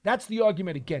game. That's the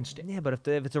argument against it. Yeah, but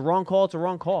if it's a wrong call, it's a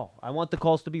wrong call. I want the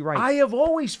calls to be right. I have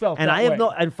always felt that way.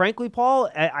 And frankly, Paul,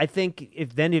 I think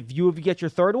if you get your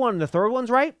third one and the third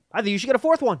one's right, I think you should get a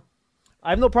fourth one. I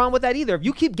have no problem with that either. If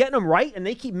you keep getting them right and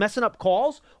they keep messing up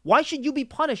calls, why should you be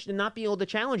punished and not be able to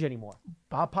challenge anymore?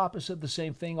 Bob Papa said the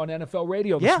same thing on NFL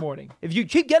radio this morning. If you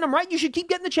keep getting them right, you should keep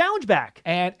getting the challenge back.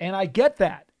 And I get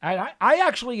that. I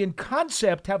actually, in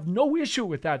concept, have no issue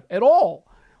with that at all.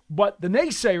 But the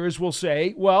naysayers will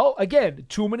say, well, again,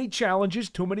 too many challenges,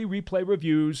 too many replay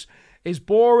reviews is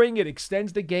boring. It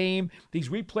extends the game. These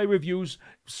replay reviews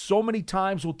so many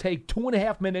times will take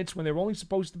 2.5 minutes when they're only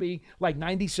supposed to be like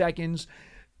 90 seconds.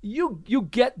 You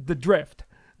get the drift.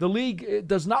 The league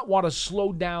does not want to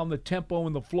slow down the tempo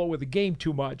and the flow of the game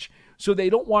too much, so they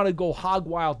don't want to go hog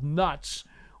wild nuts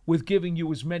with giving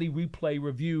you as many replay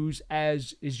reviews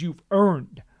as you've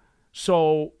earned.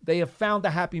 So they have found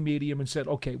a happy medium and said,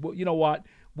 okay, well, you know what?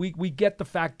 We get the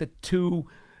fact that 2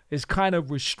 is kind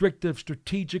of restrictive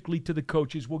strategically to the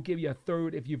coaches. We'll give you a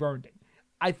third if you've earned it.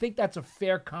 I think that's a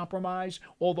fair compromise,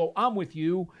 although I'm with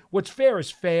you. What's fair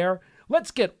is fair.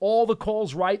 Let's get all the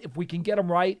calls right. If we can get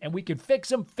them right and we can fix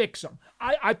them, fix them.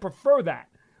 I prefer that.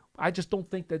 I just don't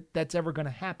think that that's ever going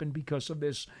to happen because of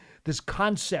this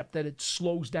concept that it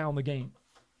slows down the game.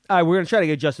 All right, we're going to try to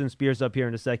get Justin Spears up here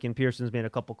in a second. Pearson's made a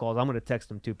couple calls. I'm going to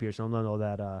text him too, Pearson. I'm going to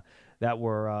know that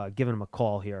we're giving him a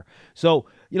call here. So,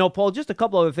 Paul, just a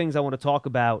couple other things I want to talk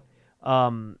about.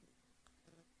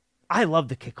 I love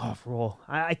the kickoff rule.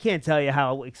 I can't tell you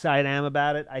how excited I am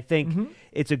about it. I think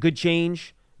it's a good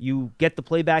change. You get the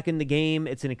play back in the game.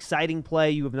 It's an exciting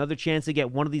play. You have another chance to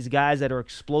get one of these guys that are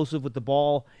explosive with the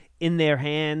ball in their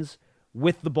hands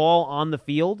with the ball on the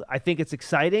field. I think it's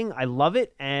exciting. I love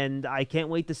it, and I can't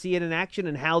wait to see it in action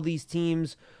and how these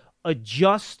teams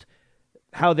adjust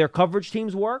how their coverage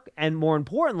teams work. And more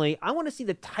importantly, I want to see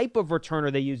the type of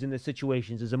returner they use in these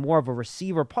situations. Is it more of a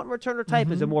receiver punt returner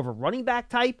type? Is it more of a running back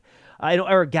type? I know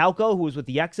Eric Galko, who was with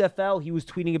the XFL, he was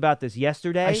tweeting about this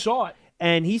yesterday. I saw it.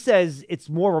 And he says it's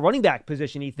more of a running back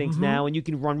position, he thinks now, and you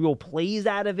can run real plays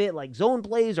out of it, like zone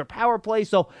plays or power plays.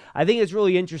 So I think it's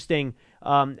really interesting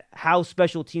how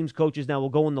special teams coaches now will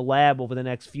go in the lab over the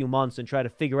next few months and try to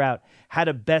figure out how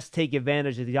to best take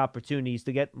advantage of the opportunities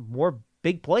to get more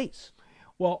big plays.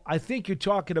 Well, I think you're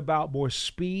talking about more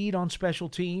speed on special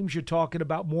teams. You're talking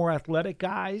about more athletic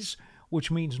guys,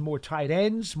 which means more tight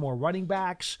ends, more running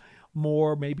backs,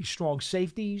 more maybe strong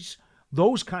safeties.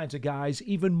 Those kinds of guys,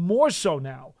 even more so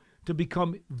now, to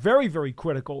become very, very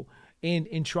critical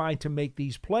in trying to make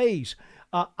these plays.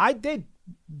 I did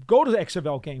go to the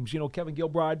XFL games. Kevin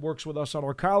Gilbride works with us on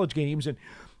our college games, and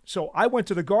so I went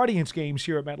to the Guardians games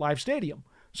here at MetLife Stadium.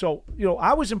 So,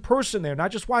 I was in person there,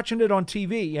 not just watching it on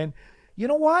TV. And you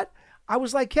know what? I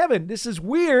was like, Kevin, this is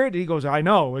weird. He goes, I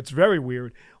know, it's very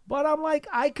weird. But I'm like,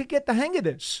 I could get the hang of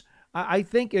this. I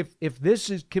think if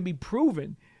this can be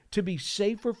proven to be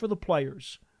safer for the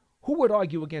players, who would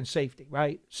argue against safety,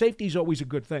 right? Safety is always a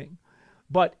good thing.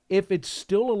 But if it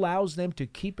still allows them to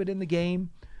keep it in the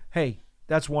game, hey,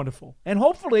 that's wonderful. And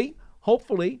hopefully,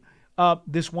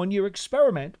 this 1-year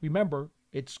experiment, remember,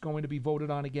 it's going to be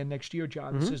voted on again next year,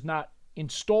 John. This is not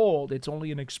installed. It's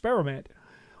only an experiment.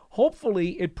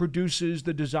 Hopefully, it produces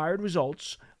the desired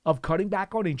results of cutting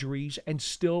back on injuries and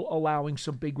still allowing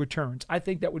some big returns. I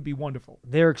think that would be wonderful.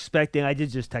 They're expecting, I did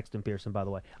just text him, Pearson, by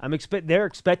the way. They're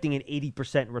expecting an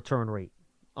 80% return rate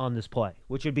on this play,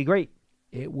 which would be great.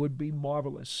 It would be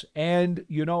marvelous. And,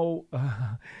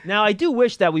 now I do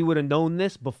wish that we would have known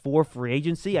this before free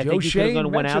agency. I think he could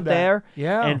have went out there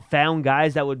and found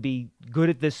guys that would be good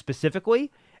at this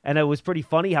specifically. And it was pretty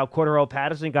funny how Cordero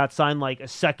Patterson got signed like a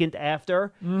second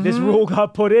after this rule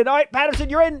got put in. All right, Patterson,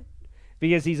 you're in.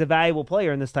 Because he's a valuable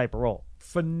player in this type of role.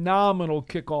 Phenomenal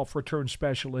kickoff return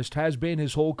specialist, has been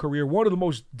his whole career. One of the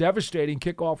most devastating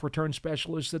kickoff return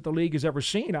specialists that the league has ever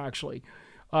seen, actually.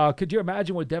 Could you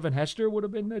imagine what Devin Hester would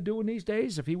have been doing these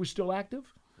days if he was still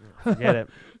active? Forget it.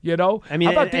 You know? I mean,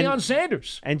 how about Deion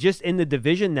Sanders? And just in the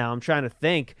division now, I'm trying to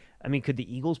think. I mean, could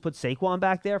the Eagles put Saquon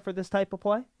back there for this type of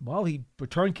play? Well, he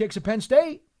returned kicks at Penn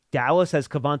State. Dallas has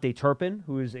Kavonte Turpin,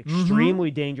 who is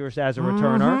extremely dangerous as a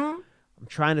returner. I'm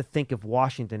trying to think if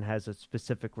Washington has a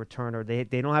specific returner.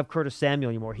 They don't have Curtis Samuel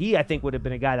anymore. He, I think, would have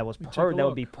been a guy that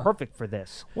would be perfect for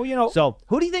this. Well, you know. So,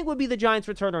 who do you think would be the Giants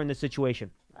returner in this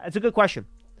situation? That's a good question.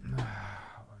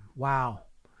 Wow.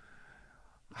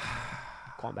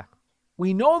 Call him back.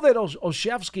 We know that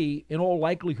Olszewski, in all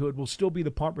likelihood, will still be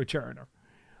the punt returner.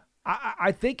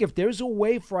 I think if there's a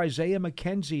way for Isaiah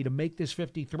McKenzie to make this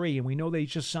 53, and we know they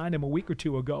just signed him a week or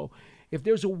two ago, if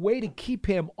there's a way to keep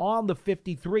him on the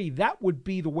 53, that would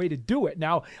be the way to do it.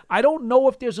 Now, I don't know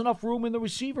if there's enough room in the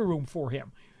receiver room for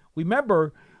him.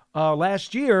 Remember,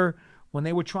 last year, when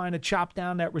they were trying to chop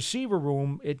down that receiver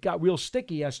room, it got real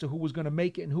sticky as to who was going to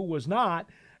make it and who was not,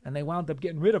 and they wound up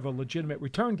getting rid of a legitimate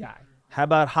return guy. How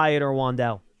about Hyatt or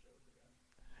Wandell?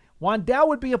 Wandell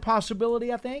would be a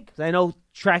possibility, I think. I know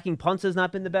tracking punts has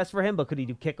not been the best for him, but could he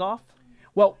do kickoff?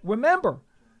 Well, remember,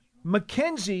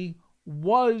 McKenzie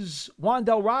was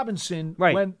Wandell Robinson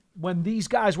when these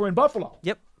guys were in Buffalo.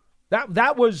 Yep.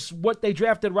 That was what they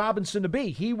drafted Robinson to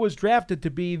be. He was drafted to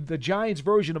be the Giants'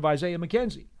 version of Isaiah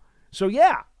McKenzie. So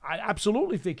yeah, I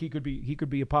absolutely think he could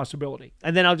be a possibility.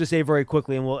 And then I'll just say very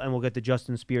quickly, and we'll get to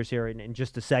Justin Spears here in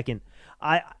just a second.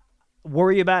 I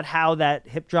worry about how that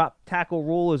hip drop tackle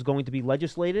rule is going to be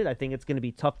legislated. I think it's going to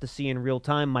be tough to see in real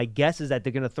time. My guess is that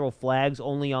they're going to throw flags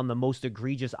only on the most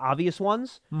egregious, obvious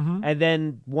ones, and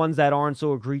then ones that aren't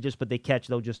so egregious but they catch,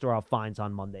 they'll just throw out fines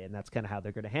on Monday, and that's kind of how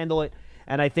they're going to handle it.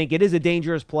 And I think it is a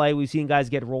dangerous play. We've seen guys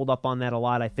get rolled up on that a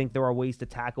lot. I think there are ways to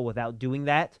tackle without doing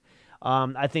that.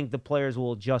 I think the players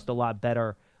will adjust a lot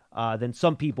better than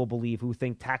some people believe, who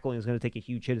think tackling is going to take a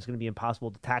huge hit. It's going to be impossible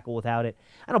to tackle without it.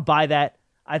 I don't buy that.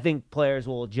 I think players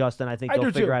will adjust, and I think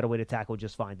they'll figure out a way to tackle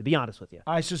just fine, to be honest with you.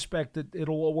 I suspect that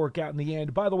it'll all work out in the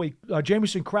end. By the way,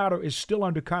 Jamison Crowder is still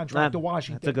under contract to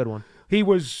Washington. That's a good one. He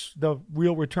was the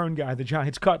real return guy the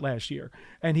Giants cut last year,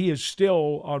 and he is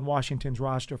still on Washington's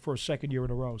roster for a second year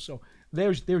in a row. So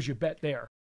there's your bet there.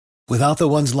 Without the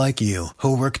ones like you,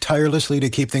 who work tirelessly to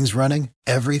keep things running,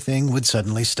 everything would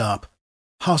suddenly stop.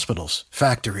 Hospitals,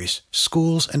 factories,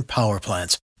 schools, and power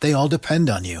plants, they all depend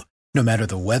on you. No matter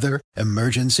the weather,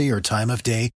 emergency, or time of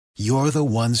day, you're the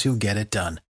ones who get it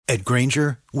done. At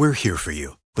Grainger, we're here for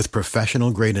you with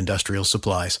professional-grade industrial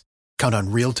supplies. Count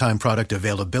on real-time product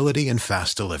availability and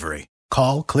fast delivery.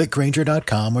 Call,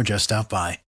 clickgrainger.com, or just stop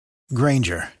by.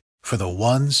 Grainger, for the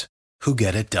ones who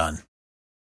get it done.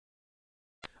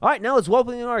 All right, now let's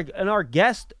welcome in our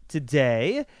guest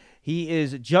today. He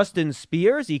is Justin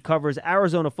Spears. He covers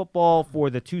Arizona football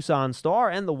for the Tucson Star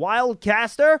and the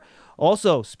Wildcaster.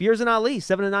 Also, Spears and Ali,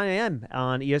 7 to 9 a.m.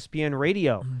 on ESPN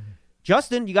Radio.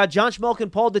 Justin, you got John Schmeelk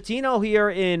and Paul Dottino here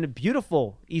in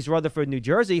beautiful East Rutherford, New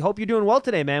Jersey. Hope you're doing well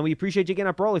today, man. We appreciate you getting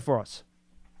up early for us.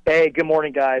 Hey, good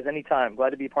morning, guys. Anytime.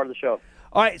 Glad to be part of the show.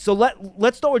 All right, so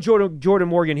let's start with Jordan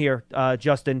Morgan here,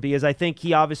 Justin, because I think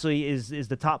he obviously is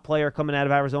the top player coming out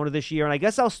of Arizona this year. And I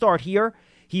guess I'll start here.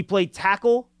 He played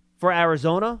tackle for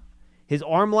Arizona. His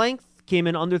arm length came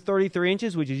in under 33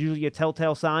 inches, which is usually a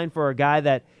telltale sign for a guy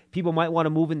that people might want to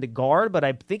move into guard, but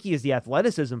I think he has the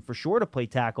athleticism for sure to play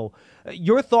tackle.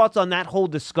 Your thoughts on that whole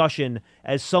discussion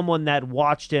as someone that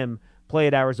watched him play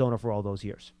at Arizona for all those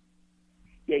years?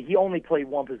 Yeah, he only played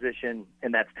one position,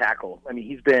 and that's tackle. I mean,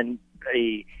 he's been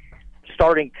a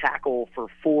starting tackle for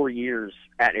 4 years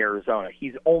at Arizona.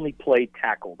 He's only played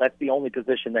tackle. That's the only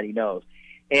position that he knows.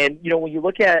 And, you know, when you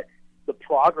look at the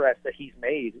progress that he's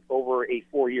made over a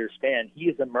 4-year span, he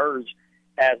has emerged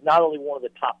as not only one of the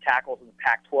top tackles in the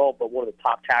Pac-12, but one of the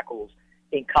top tackles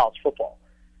in college football.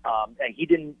 And he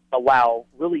didn't allow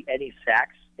really any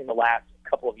sacks in the last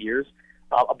couple of years.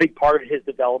 A big part of his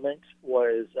development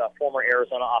was former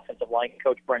Arizona offensive line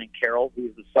coach Brennan Carroll, who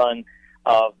is the son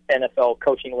of NFL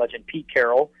coaching legend Pete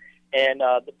Carroll. And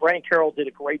Brennan Carroll did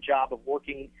a great job of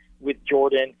working with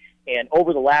Jordan. And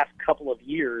over the last couple of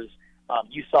years,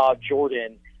 you saw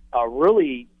Jordan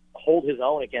really hold his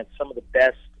own against some of the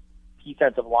best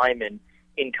defensive linemen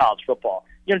in college football.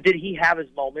 You know, did he have his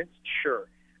moments? Sure,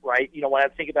 right? You know, when I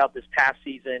think about this past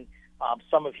season,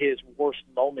 some of his worst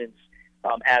moments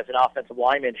as an offensive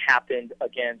lineman happened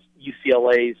against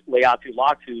UCLA's Leatu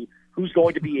Latu, who's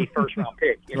going to be a first-round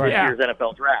pick in this Yeah. year's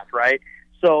NFL draft, right?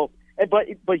 So,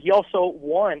 but he also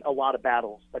won a lot of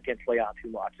battles against Leatu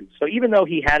Latu. So even though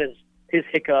he had his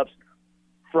hiccups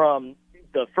from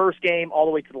the first game all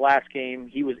the way to the last game,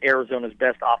 he was Arizona's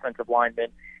best offensive lineman.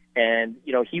 And,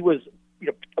 he was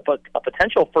a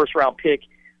potential first-round pick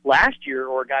last year,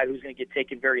 or a guy who's going to get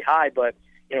taken very high. But,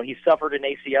 he suffered an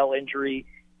ACL injury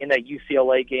in that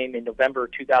UCLA game in November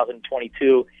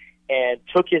 2022 and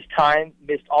took his time,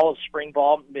 missed all of spring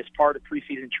ball, missed part of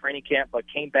preseason training camp, but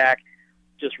came back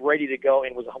just ready to go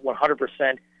and was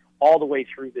 100% all the way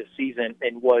through this season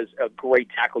and was a great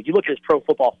tackle. You look at his Pro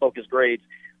Football Focus grades,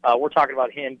 we're talking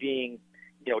about him being,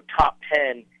 top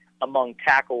 10 among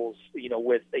tackles,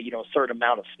 with a certain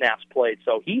amount of snaps played.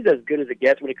 So he's as good as it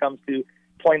gets when it comes to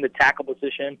playing the tackle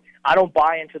position. I don't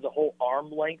buy into the whole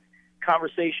arm length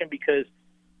conversation because,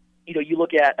 you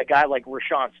look at a guy like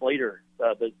Rashawn Slater,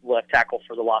 the left tackle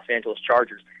for the Los Angeles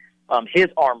Chargers. His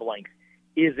arm length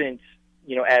isn't,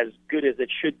 as good as it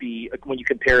should be when you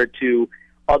compare it to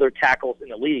other tackles in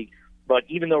the league. But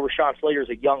even though Rashawn Slater is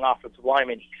a young offensive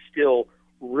lineman, he's still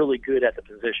really good at the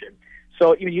position.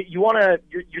 So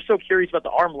you're so curious about the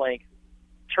arm length.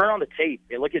 Turn on the tape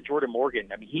and look at Jordan Morgan.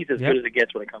 I mean, he's as good as it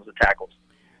gets when it comes to tackles.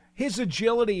 His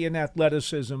agility and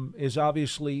athleticism is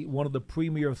obviously one of the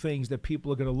premier things that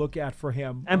people are going to look at for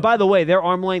him. And by the way, their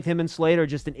arm length, him and Slade, are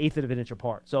just an eighth of an inch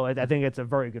apart. So I think it's a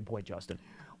very good point, Justin.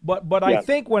 But I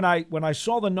think when I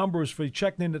saw the numbers for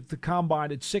checking in at the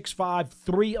combine at 6'5",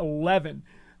 311,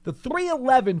 the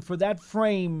 311 for that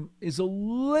frame is a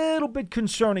little bit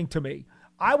concerning to me.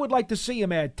 I would like to see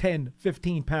him add 10,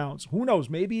 15 pounds. Who knows,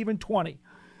 maybe even 20.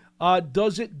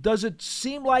 Does it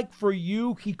seem like for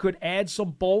you he could add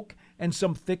some bulk and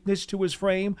some thickness to his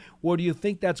frame, or do you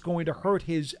think that's going to hurt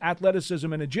his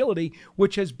athleticism and agility,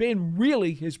 which has been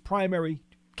really his primary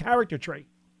character trait?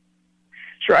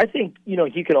 Sure, I think,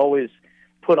 he could always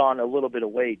put on a little bit of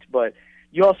weight, but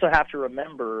you also have to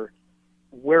remember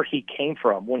where he came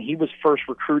from. When he was first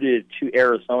recruited to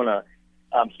Arizona,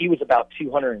 he was about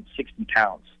 260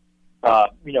 pounds,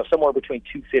 somewhere between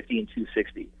 250 and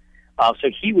 260. So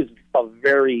he was a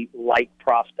very light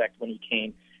prospect when he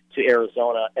came to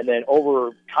Arizona. And then over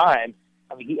time,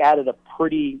 he added a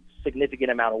pretty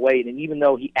significant amount of weight. And even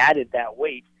though he added that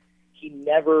weight, he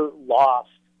never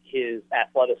lost his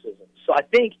athleticism. So I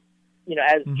think,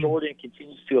 as Jordan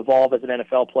continues to evolve as an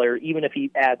NFL player, even if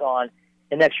he adds on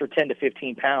an extra 10 to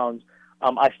 15 pounds,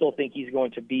 I still think he's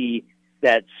going to be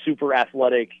that super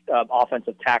athletic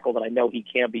offensive tackle that I know he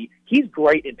can be. He's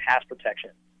great in pass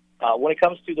protection. When it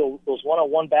comes to those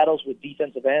one-on-one battles with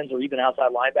defensive ends or even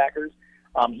outside linebackers,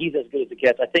 he's as good as it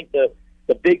gets. I think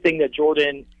the big thing that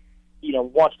Jordan,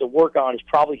 wants to work on is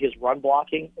probably his run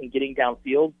blocking and getting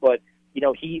downfield. But,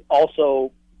 he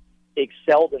also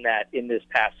excelled in that in this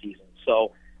past season.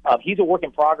 So he's a work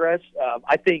in progress.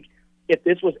 I think if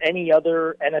this was any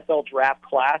other NFL draft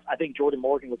class, I think Jordan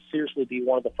Morgan would seriously be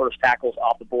one of the first tackles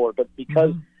off the board. But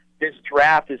because this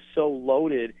draft is so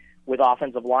loaded with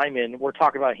offensive linemen, we're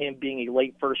talking about him being a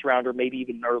late first-rounder, maybe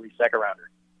even an early second-rounder.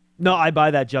 No, I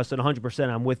buy that, Justin, 100%.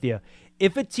 I'm with you.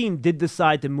 If a team did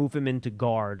decide to move him into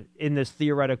guard in this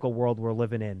theoretical world we're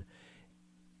living in,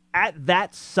 at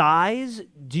that size,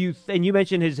 and you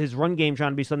mentioned his run game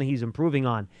trying to be something he's improving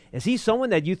on. Is he someone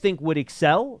that you think would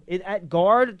excel at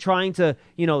guard, trying to,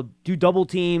 do double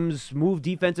teams, move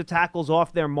defensive tackles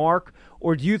off their mark?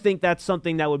 Or do you think that's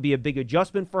something that would be a big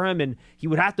adjustment for him and he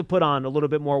would have to put on a little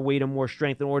bit more weight and more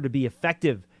strength in order to be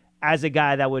effective as a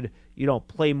guy that would,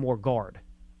 play more guard?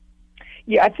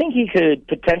 Yeah, I think he could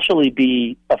potentially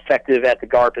be effective at the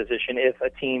guard position if a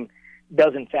team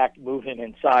does, in fact, move him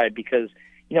inside because –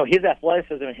 his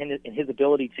athleticism and his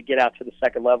ability to get out to the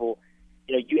second level,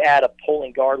 you add a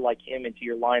pulling guard like him into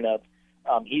your lineup,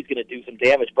 he's going to do some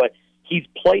damage. But he's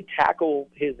played tackle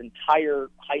his entire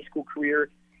high school career,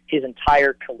 his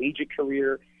entire collegiate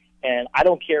career, and I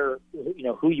don't care,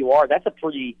 who you are. That's a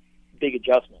pretty big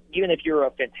adjustment. Even if you're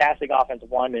a fantastic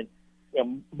offensive lineman,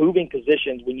 moving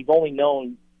positions when you've only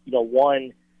known,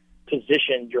 one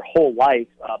position your whole life,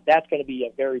 that's going to be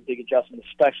a very big adjustment,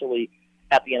 especially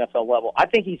at the NFL level. I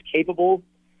think he's capable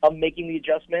of making the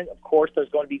adjustment. Of course, there's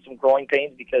going to be some growing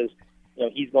pains because,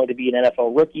 he's going to be an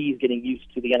NFL rookie. He's getting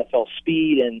used to the NFL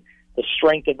speed and the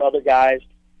strength of other guys.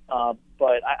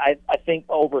 But I think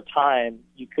over time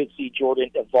you could see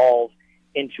Jordan evolve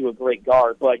into a great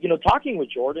guard. But, talking with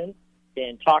Jordan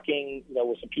and talking,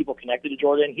 with some people connected to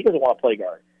Jordan, he doesn't want to play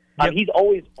guard. Yep.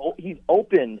 He's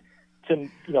open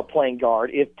to, playing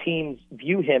guard if teams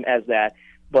view him as that.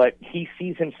 But he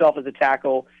sees himself as a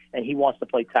tackle. and he wants to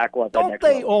play tackle at that Don't next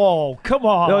they level. all? Come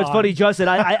on. No, it's funny, Justin.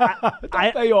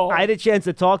 They all? I had a chance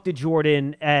to talk to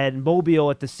Jordan and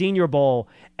Mobile at the Senior Bowl,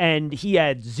 and he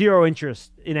had zero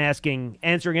interest in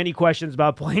answering any questions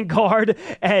about playing guard.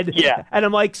 And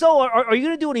I'm like, so are you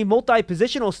going to do any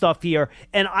multi-positional stuff here?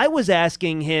 And I was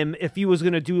asking him if he was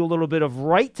going to do a little bit of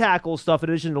right tackle stuff in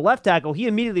addition to left tackle. He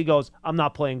immediately goes, I'm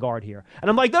not playing guard here. And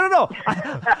I'm like, no.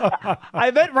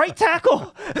 I meant right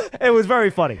tackle. It was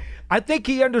very funny. I think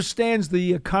he understands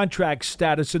the contract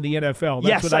status in the NFL.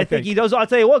 That's what I think he does. I'll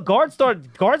tell you what, guards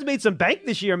made some bank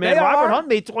this year, man. Robert Hunt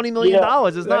made $20 million.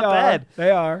 It's not bad.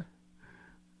 They are.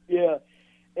 Yeah.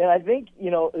 And I think,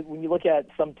 when you look at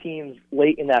some teams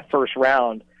late in that first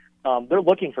round, they're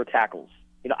looking for tackles.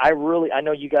 I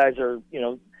know you guys are,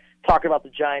 talking about the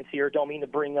Giants here. Don't mean to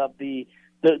bring up the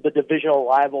divisional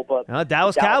rival, but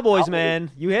Dallas Cowboys, man.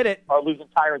 You hit it. Are losing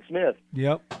Tyron Smith.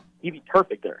 Yep. He'd be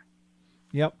perfect there.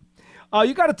 Yep.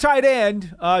 You got a tight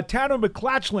end, Tanner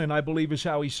McLachlan, I believe is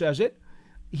how he says it.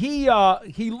 He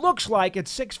looks like at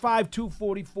 6'5",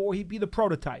 244, he'd be the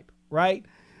prototype, right?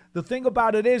 The thing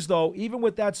about it is, though, even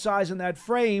with that size and that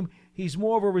frame, he's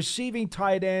more of a receiving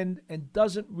tight end and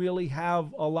doesn't really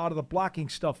have a lot of the blocking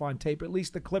stuff on tape, at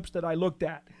least the clips that I looked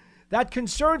at. That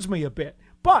concerns me a bit.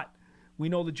 But we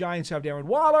know the Giants have Darren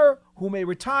Waller, who may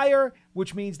retire,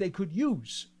 which means they could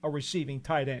use a receiving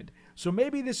tight end. So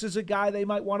maybe this is a guy they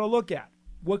might want to look at.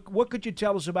 What could you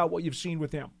tell us about what you've seen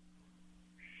with him?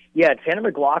 Yeah,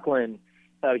 Tanner McLachlan,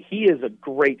 he is a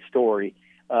great story.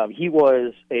 He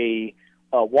was a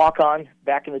walk-on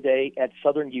back in the day at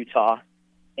Southern Utah,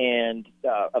 and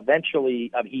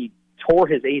eventually he tore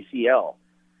his ACL.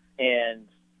 And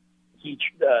he,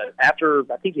 after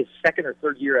I think his second or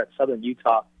third year at Southern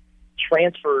Utah,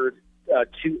 transferred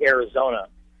to Arizona.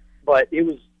 But it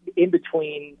was in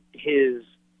between his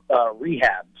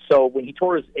rehab. So when he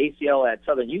tore his ACL at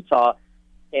Southern Utah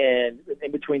and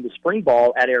in between the spring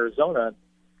ball at Arizona,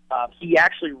 he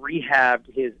actually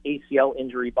rehabbed his ACL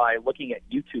injury by looking at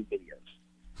YouTube videos.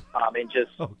 And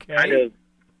just kind of,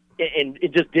 and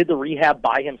it just did the rehab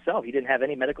by himself. He didn't have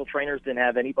any medical trainers, didn't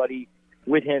have anybody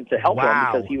with him to help him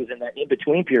because he was in that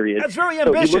in-between period. That's very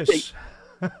ambitious.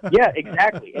 Yeah,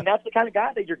 exactly. And that's the kind of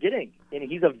guy that you're getting. And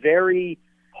he's a very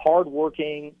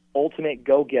hard-working, ultimate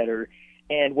go-getter.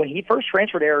 And when he first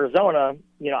transferred to Arizona,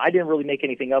 I didn't really make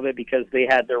anything of it because they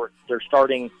had their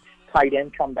starting tight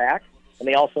end come back. And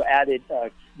they also added,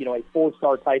 a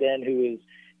four-star tight end who is,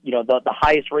 the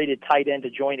highest-rated tight end to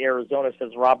join Arizona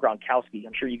since Rob Gronkowski.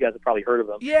 I'm sure you guys have probably heard of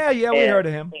him. Yeah, we heard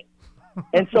of him.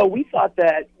 And so we thought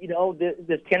that,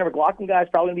 this Tanner McLachlan guy is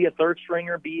probably going to be a third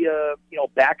stringer, be a,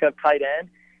 backup tight end.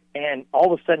 And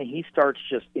all of a sudden he starts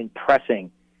just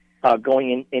impressing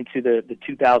going into the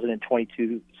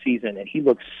 2022 season. And he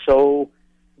looks so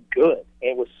good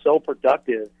and was so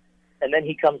productive. And then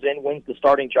he comes in, wins the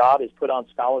starting job, is put on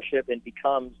scholarship, and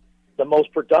becomes the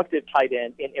most productive tight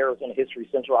end in Arizona history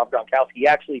since Rob Gronkowski. He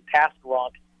actually passed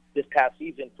Gronk this past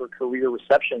season for career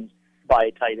receptions by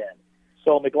a tight end.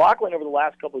 So McLachlan, over the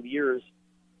last couple of years,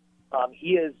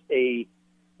 he's a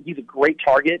great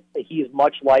target. He is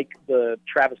much like the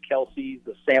Travis Kelce's,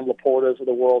 the Sam Laportas of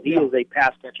the world. He is a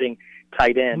pass-catching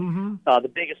tight end. Mm-hmm. The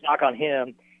biggest knock on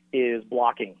him is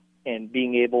blocking and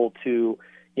being able to,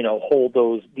 hold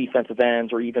those defensive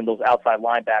ends or even those outside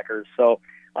linebackers. So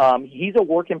he's a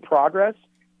work in progress.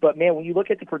 But, man, when you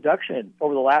look at the production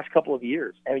over the last couple of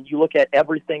years, and you look at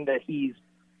everything that he's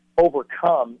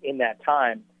overcome in that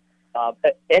time,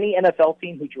 any NFL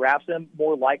team who drafts him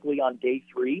more likely on day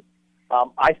 3,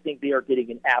 I think they are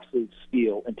getting an absolute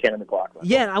steal in Tanner McLachlan.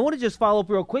 Yeah, and I want to just follow up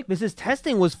real quick. His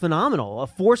testing was phenomenal. A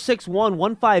 4.61,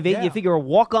 158. Yeah. You figure a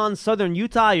walk-on Southern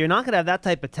Utah, you're not going to have that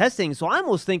type of testing. So I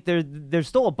almost think there's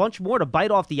still a bunch more to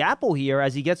bite off the apple here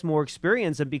as he gets more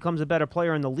experience and becomes a better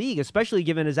player in the league, especially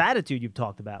given his attitude you've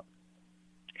talked about.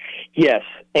 Yes,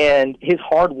 and his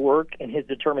hard work and his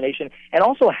determination, and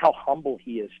also how humble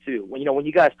he is, too. When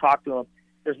you guys talk to him,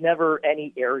 there's never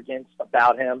any arrogance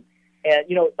about him. And,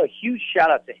 a huge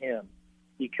shout-out to him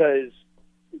because,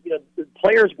 the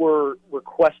players were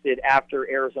requested after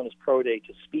Arizona's Pro Day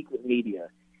to speak with media.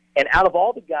 And out of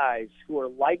all the guys who are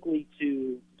likely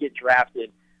to get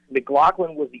drafted,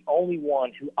 McLachlan was the only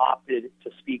one who opted to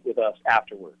speak with us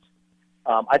afterwards.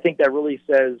 I think that really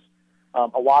says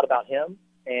a lot about him,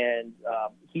 and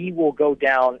he will go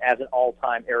down as an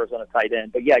all-time Arizona tight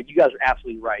end. But, yeah, you guys are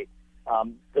absolutely right.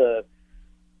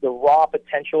 The raw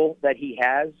potential that he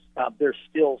has, there's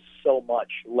still so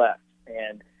much left.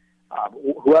 And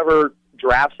whoever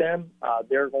drafts him,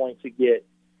 they're going to get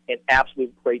an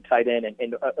absolute great tight end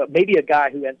and maybe a guy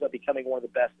who ends up becoming one of the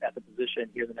best at the position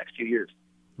here in the next few years.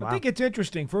 Wow. I think it's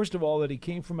interesting, first of all, that he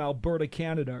came from Alberta,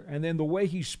 Canada, and then the way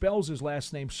he spells his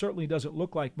last name certainly doesn't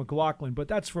look like McLaughlin, but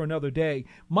that's for another day.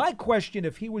 My question,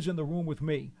 if he was in the room with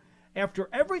me, after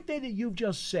everything that you've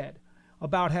just said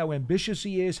about how ambitious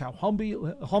he is, how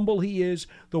humble he is,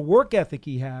 the work ethic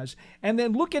he has, and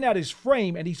then looking at his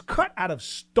frame, and he's cut out of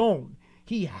stone.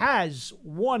 He has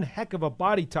one heck of a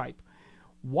body type.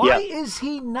 Why is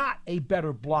he not a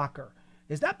better blocker?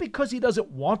 Is that because he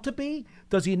doesn't want to be?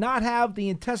 Does he not have the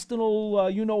intestinal,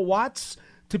 you-know-whats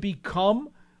to become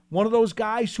one of those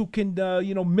guys who can,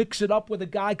 mix it up with a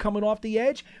guy coming off the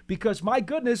edge? Because, my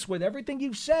goodness, with everything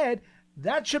you've said,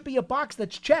 that should be a box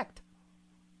that's checked.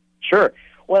 Sure.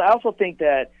 Well, I also think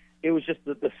that it was just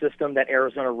the system that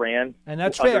Arizona ran. And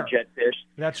that's under fair. Jetfish.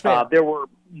 That's fair. There were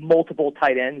multiple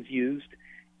tight ends used,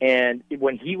 and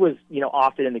when he was,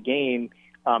 often in the game,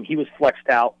 he was flexed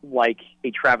out like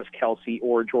a Travis Kelce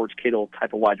or George Kittle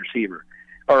type of wide receiver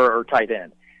or tight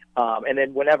end. And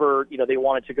then whenever, they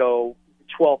wanted to go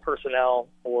 12 personnel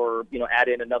or, add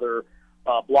in another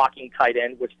blocking tight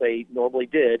end, which they normally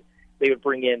did, they would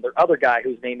bring in their other guy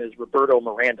whose name is Roberto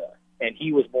Miranda, and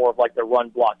he was more of like the run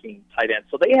blocking tight end.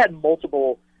 So they had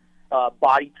multiple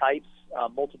body types,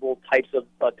 multiple types of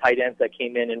tight ends that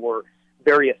came in and were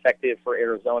very effective for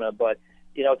Arizona. But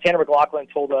Tanner McLaughlin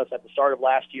told us at the start of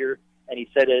last year, and he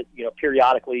said it,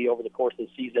 periodically over the course of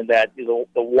the season, that the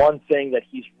one thing that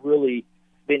he's really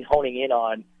been honing in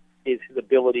on is his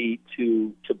ability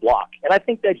to block. And I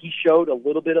think that he showed a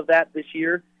little bit of that this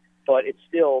year, but it's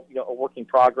still, a work in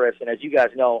progress. And as you guys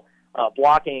know,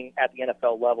 blocking at the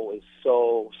NFL level is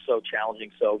so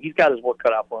challenging. So he's got his work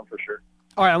cut out for him for sure.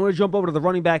 All right, I'm going to jump over to the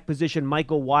running back position.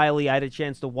 Michael Wiley, I had a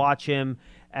chance to watch him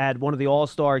at one of the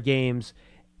All-Star games,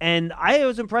 and I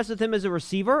was impressed with him as a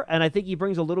receiver, and I think he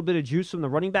brings a little bit of juice from the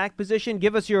running back position.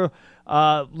 Give us your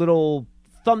little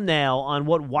thumbnail on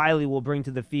what Wiley will bring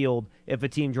to the field if a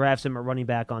team drafts him at running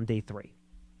back on day 3.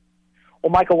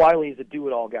 Well, Michael Wiley is a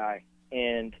do-it-all guy,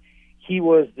 and he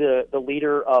was the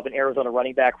leader of an Arizona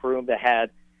running back room that had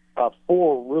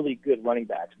 4 really good running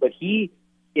backs. But he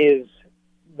is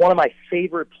one of my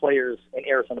favorite players in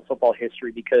Arizona football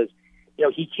history because,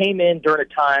 he came in during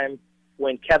a time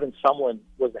when Kevin Sumlin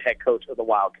was the head coach of the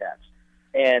Wildcats.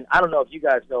 And I don't know if you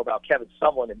guys know about Kevin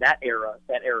Sumlin in that era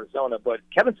at Arizona, but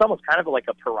Kevin Sumlin's kind of like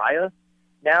a pariah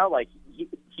now. Like,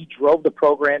 he drove the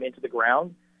program into the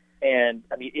ground, and,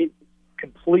 it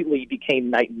completely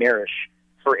became nightmarish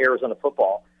for Arizona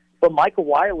football. But Michael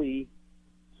Wiley,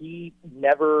 he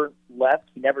never left.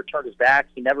 He never turned his back.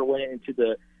 He never went into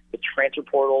the transfer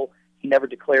portal. He never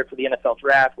declared for the NFL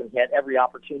draft when he had every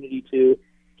opportunity to.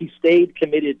 He stayed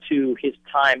committed to his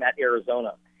time at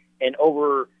Arizona. And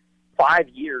over 5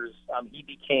 years, he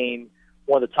became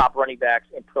one of the top running backs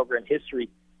in program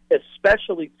history,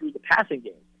 especially through the passing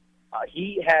game.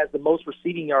 He has the most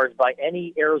receiving yards by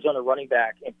any Arizona running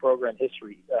back in program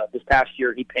history. This past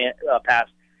year, he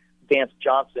passed Vance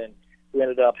Johnson, who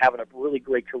ended up having a really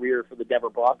great career for the Denver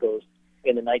Broncos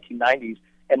in the 1990s.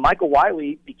 And Michael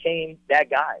Wiley became that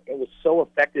guy. It was so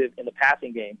effective in the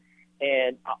passing game.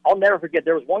 And I'll never forget,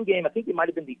 there was one game, I think it might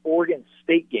have been the Oregon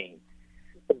State game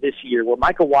of this year, where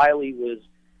Michael Wiley was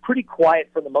pretty quiet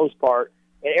for the most part.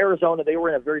 In Arizona, they were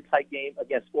in a very tight game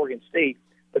against Oregon State.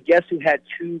 But guess who had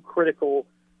 2 critical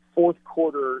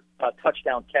fourth-quarter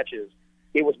touchdown catches?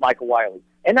 It was Michael Wiley.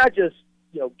 And not just,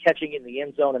 catching in the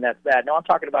end zone and that's that. No, I'm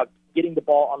talking about getting the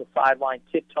ball on the sideline,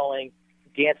 tiptoeing,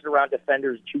 dancing around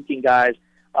defenders, juking guys.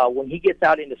 When he gets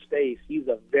out into space, he's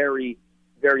a very,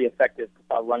 very effective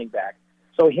running back.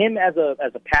 So him as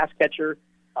a pass catcher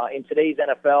in today's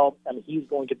NFL, he's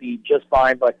going to be just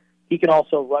fine, but he can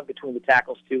also run between the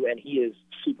tackles too, and he is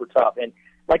super tough. And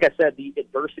like I said, the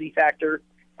adversity factor,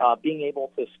 being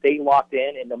able to stay locked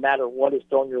in, and no matter what is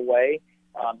thrown your way,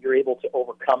 you're able to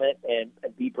overcome it and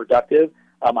be productive.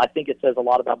 I think it says a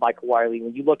lot about Michael Wiley.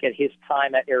 When you look at his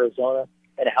time at Arizona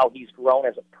and how he's grown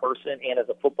as a person and as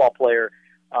a football player,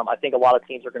 I think a lot of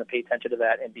teams are going to pay attention to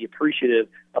that and be appreciative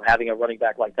of having a running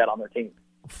back like that on their team.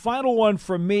 Final one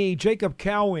from me, Jacob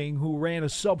Cowing, who ran a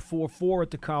sub 4.4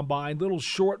 at the Combine, little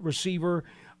short receiver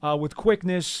with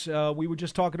quickness. We were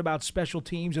just talking about special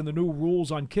teams and the new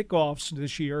rules on kickoffs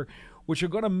this year, which are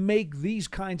going to make these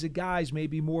kinds of guys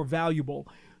maybe more valuable.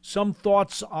 Some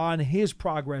thoughts on his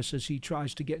progress as he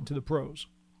tries to get into the pros?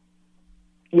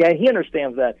 Yeah, he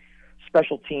understands that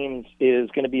special teams is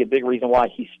going to be a big reason why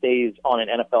he stays on an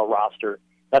NFL roster.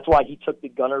 That's why he took the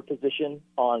gunner position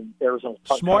on Arizona's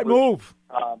punt Smart coverage. move.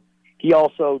 He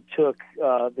also took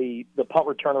the punt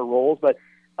returner roles, but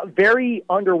very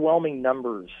underwhelming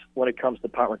numbers when it comes to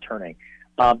punt returning.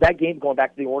 That game, going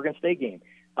back to the Oregon State game,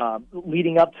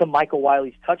 Leading up to Michael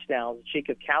Wiley's touchdowns,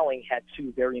 Jacob Cowling had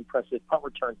 2 very impressive punt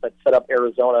returns that set up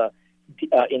Arizona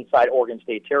inside Oregon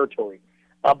State territory.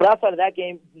 But outside of that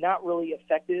game, not really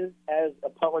effective as a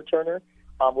punt returner.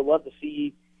 Would love to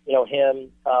see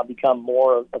him become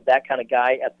more of that kind of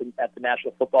guy at the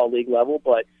National Football League level.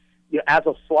 But as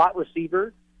a slot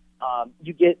receiver,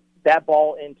 you get that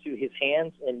ball into his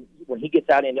hands, and when he gets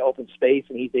out into open space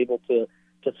and he's able to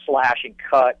slash and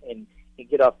cut and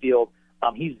get upfield,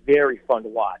 he's very fun to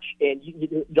watch. And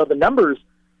the numbers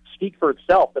speak for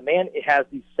itself. The man has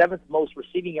the 7th most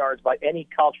receiving yards by any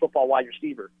college football wide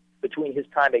receiver between his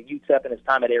time at UTEP and his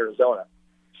time at Arizona.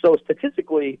 So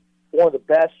statistically, one of the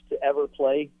best to ever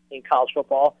play in college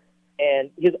football.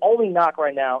 And his only knock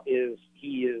right now is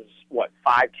he is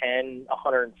 5'10",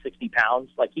 160 pounds.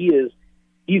 Like he's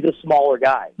a smaller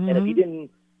guy. Mm-hmm. And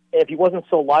if he wasn't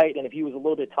so light and if he was a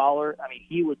little bit taller, I mean,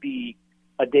 he would be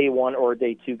a day 1 or a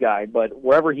day 2 guy. But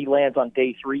wherever he lands on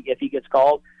day 3, if he gets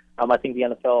called, I think the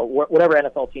NFL, whatever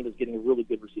NFL team is getting a really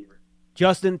good receiver.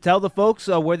 Justin, tell the folks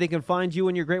where they can find you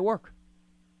and your great work.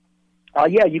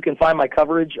 Yeah, you can find my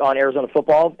coverage on Arizona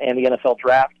football and the NFL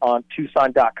draft on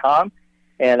Tucson.com.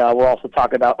 And we're also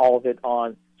talking about all of it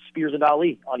on Spears and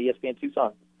Ali on ESPN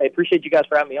Tucson. I appreciate you guys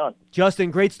for having me on. Justin,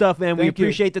 great stuff, man. We Thank you.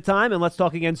 appreciate the time, and let's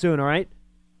talk again soon, all right?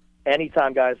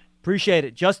 Anytime, guys. Appreciate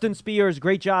it. Justin Spears,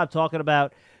 great job talking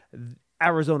about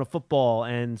Arizona football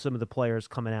and some of the players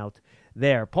coming out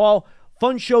there. Paul,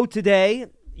 fun show today.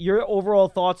 Your overall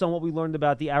thoughts on what we learned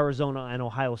about the Arizona and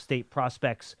Ohio State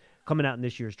prospects coming out in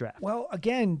this year's draft? Well,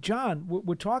 again, John,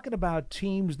 we're talking about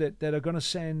teams that are going to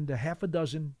send a half a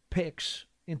dozen picks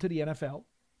into the NFL.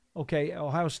 Okay,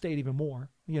 Ohio State even more,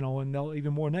 and they'll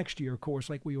even more next year, of course,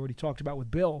 like we already talked about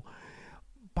with Bill.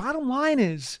 Bottom line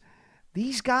is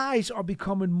these guys are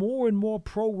becoming more and more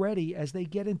pro-ready as they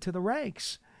get into the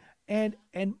ranks. And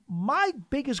my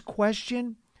biggest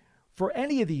question for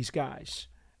any of these guys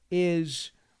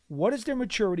is, what is their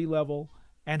maturity level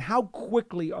and how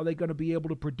quickly are they going to be able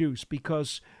to produce?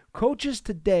 Because coaches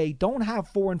today don't have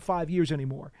 4 and 5 years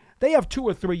anymore. They have 2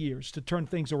 or 3 years to turn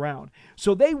things around.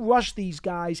 So they rush these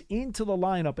guys into the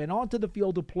lineup and onto the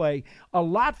field of play a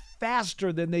lot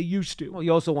faster than they used to. Well,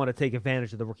 you also want to take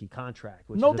advantage of the rookie contract,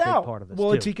 which no is a doubt. big part of this,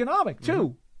 Well, too. It's economic,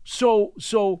 too. Mm-hmm.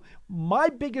 So my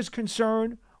biggest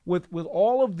concern with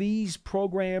all of these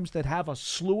programs that have a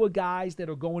slew of guys that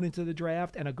are going into the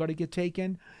draft and are going to get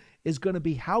taken is going to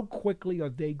be how quickly are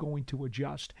they going to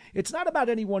adjust. It's not about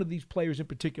any one of these players in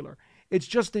particular. It's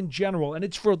just in general, and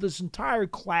it's for this entire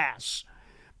class,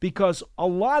 because a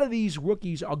lot of these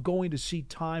rookies are going to see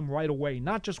time right away,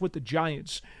 not just with the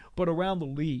Giants, but around the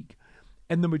league.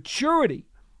 And the maturity,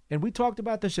 and we talked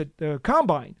about this at the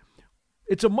Combine,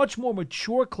 it's a much more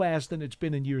mature class than it's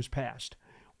been in years past.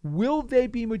 Will they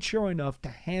be mature enough to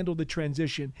handle the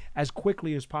transition as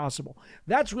quickly as possible?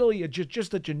 That's really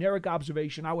just a generic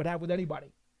observation I would have with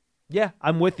anybody. Yeah,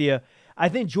 I'm with you. I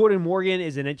think Jordan Morgan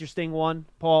is an interesting one,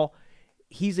 Paul.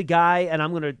 He's a guy, and I'm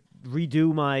going to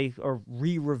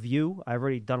re-review. I've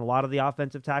already done a lot of the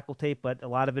offensive tackle tape, but a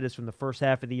lot of it is from the first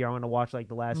half of the year. I'm going to watch like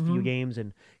the last few games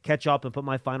and catch up and put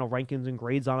my final rankings and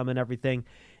grades on them and everything.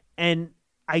 And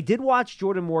I did watch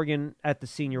Jordan Morgan at the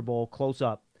Senior Bowl close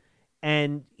up.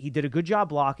 And he did a good job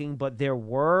blocking, but there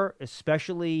were,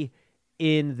 especially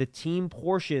in the team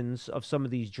portions of some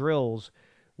of these drills,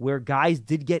 where guys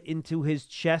did get into his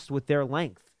chest with their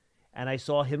length. And I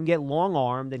saw him get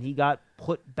long-armed, and he got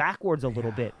put backwards a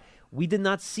little bit. We did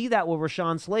not see that with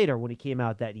Rashawn Slater when he came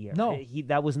out that year. No.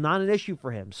 That was not an issue for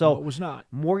him. So no, it was not.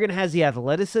 Morgan has the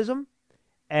athleticism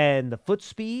and the foot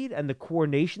speed and the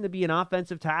coordination to be an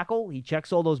offensive tackle. He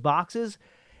checks all those boxes.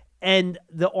 And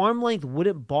the arm length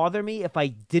wouldn't bother me if I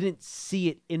didn't see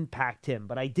it impact him.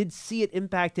 But I did see it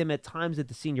impact him at times at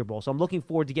the Senior Bowl. So I'm looking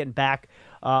forward to getting back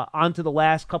onto the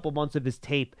last couple months of his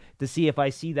tape to see if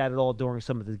I see that at all during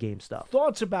some of the game stuff.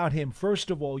 Thoughts about him. First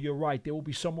of all, you're right. There will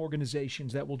be some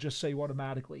organizations that will just say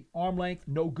automatically, arm length,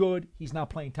 no good. He's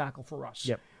not playing tackle for us.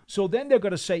 Yep. So then they're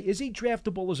going to say, is he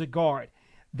draftable as a guard?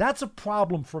 That's a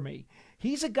problem for me.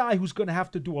 He's a guy who's going to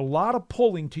have to do a lot of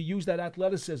pulling to use that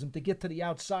athleticism to get to the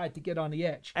outside, to get on the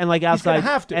edge. And like outside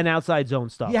have to. and outside zone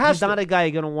stuff. He's not a guy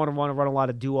you're going to want to run a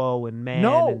lot of duo and man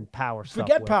and power stuff.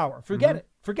 Forget power. Forget it.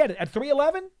 Forget it. At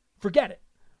 3'11", forget it.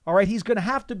 All right, he's going to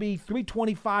have to be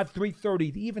 325,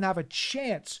 330 to even have a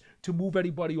chance to move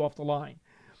anybody off the line.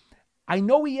 I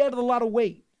know he added a lot of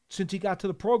weight since he got to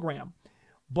the program,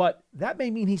 but that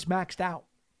may mean he's maxed out.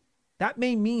 That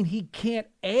may mean he can't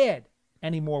add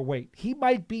any more weight. He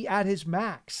might be at his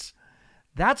max.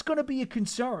 That's going to be a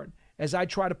concern as I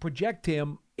try to project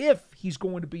him if he's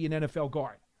going to be an NFL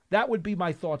guard. That would be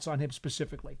my thoughts on him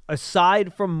specifically.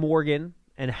 Aside from Morgan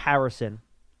and Harrison,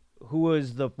 who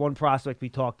is the one prospect we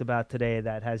talked about today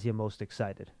that has you most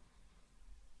excited?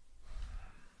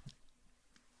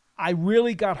 I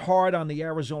really got hard on the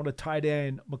Arizona tight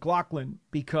end, McLaughlin,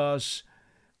 because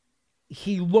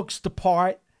he looks the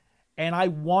part, and I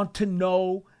want to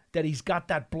know that he's got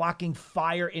that blocking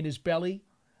fire in his belly.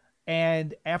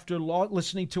 And after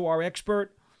listening to our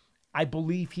expert, I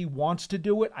believe he wants to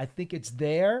do it. I think it's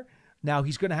there. Now,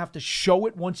 he's going to have to show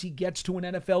it once he gets to an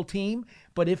NFL team.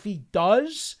 But if he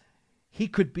does, he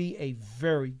could be a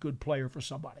very good player for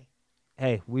somebody.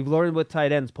 Hey, we've learned with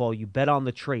tight ends, Paul, you bet on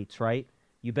the traits, right?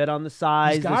 You bet on the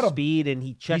size, the speed, and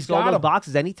he checks all those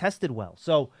boxes, and he tested well.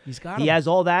 So he has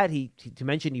all that. To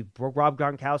mention, he broke Rob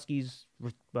Gronkowski's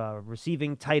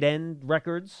receiving tight end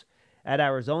records at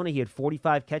Arizona. He had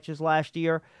 45 catches last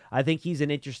year. I think he's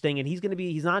an interesting, and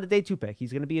he's not a day 2 pick.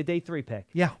 He's going to be a day 3 pick.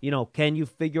 Yeah. Can you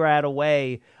figure out a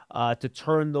way to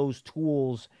turn those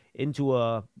tools into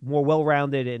a more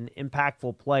well-rounded and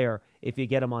impactful player if you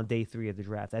get him on day 3 of the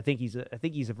draft? I think he's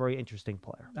a very interesting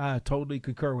player. I totally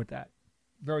concur with that.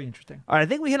 Very interesting. All right, I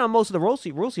think we hit on most of the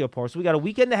Rocio part. So we got a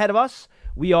weekend ahead of us.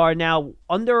 We are now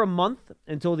under a month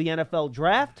until the NFL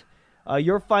draft.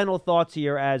 Your final thoughts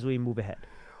here as we move ahead.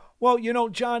 Well,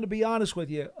 John, to be honest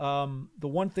with you, the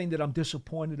one thing that I'm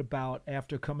disappointed about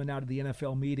after coming out of the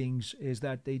NFL meetings is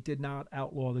that they did not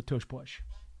outlaw the tush push.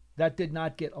 That did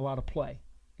not get a lot of play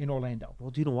in Orlando.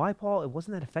 Well, do you know why, Paul? It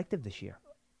wasn't that effective this year.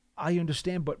 I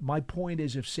understand, but my point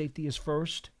is if safety is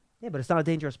first. Yeah, but it's not a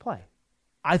dangerous play.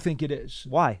 I think it is.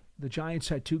 Why? The Giants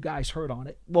had 2 guys hurt on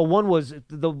it. Well, one was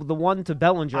the one to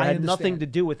Bellinger had nothing to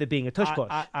do with it being a tush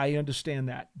push. I understand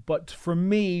that. But for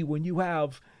me, when you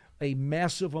have a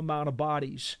massive amount of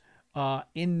bodies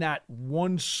in that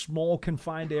one small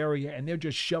confined area and they're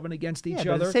just shoving against each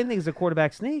other. The same thing as a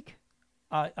quarterback sneak.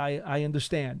 I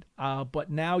understand. But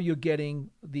now you're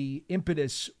getting the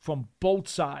impetus from both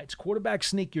sides. Quarterback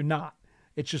sneak, you're not.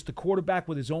 It's just the quarterback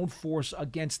with his own force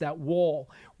against that wall.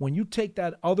 When you take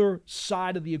that other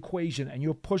side of the equation and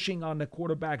you're pushing on the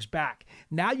quarterback's back,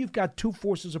 now you've got 2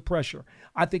 forces of pressure.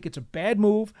 I think it's a bad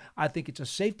move. I think it's a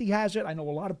safety hazard. I know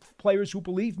a lot of players who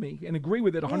believe me and agree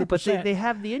with it 100%. Yeah, but they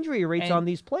have the injury rates on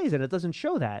these plays, and it doesn't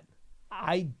show that.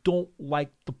 I don't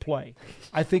like the play.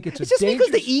 I think it's just because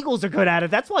the Eagles are good at it.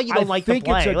 That's why you don't like the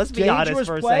play. Let's be honest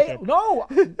for a second. No,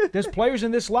 there's players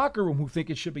in this locker room who think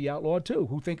it should be outlawed too,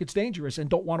 who think it's dangerous and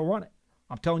don't want to run it.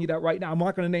 I'm telling you that right now. I'm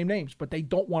not going to name names, but they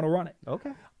don't want to run it.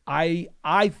 Okay.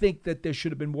 I think that there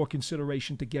should have been more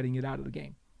consideration to getting it out of the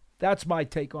game. That's my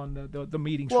take on the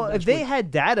meetings. Well, if they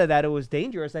had data that it was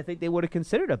dangerous, I think they would have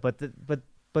considered it. But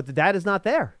the data's not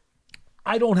there.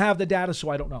 I don't have the data, so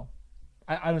I don't know.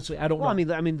 Honestly, I don't know.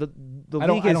 I mean, the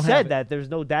league has said that there's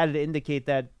no data to indicate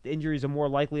that injuries are more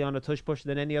likely on a tush push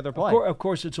than any other play. Of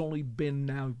course, it's only been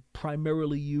now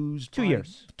primarily used 2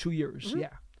 years. 2 years, mm-hmm. Yeah.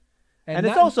 And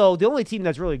it's also the only team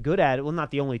that's really good at it. Well,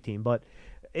 not the only team, but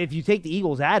if you take the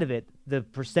Eagles out of it, the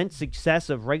percent success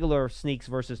of regular sneaks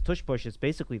versus tush push is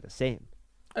basically the same.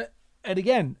 And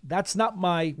again, that's not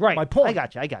my point. I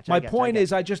got you. My point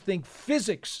is I just think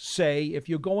physics say if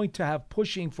you're going to have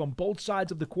pushing from both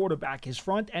sides of the quarterback, his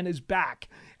front and his back,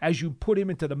 as you put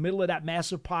him into the middle of that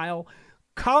massive pile,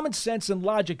 common sense and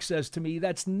logic says to me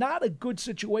that's not a good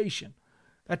situation.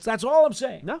 That's all I'm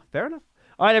saying. No, fair enough.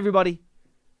 All right, everybody.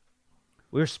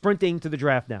 We're sprinting to the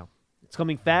draft now. It's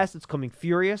coming fast. It's coming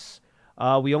furious.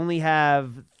 We only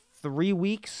have 3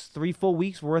 full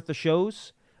weeks worth of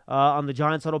shows on the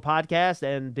Giants Huddle podcast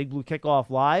and Big Blue Kickoff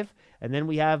Live. And then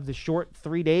we have the short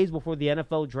 3 days before the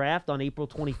NFL draft on April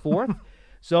 24th.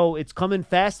 So it's coming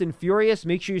fast and furious.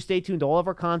 Make sure you stay tuned to all of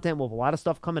our content. We'll have a lot of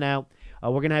stuff coming out.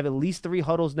 We're going to have at least 3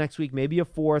 huddles next week, maybe a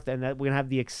 4th, and that we're going to have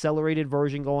the accelerated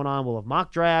version going on. We'll have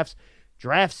mock drafts,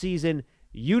 draft season,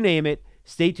 you name it.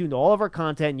 Stay tuned to all of our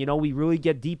content. We really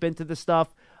get deep into the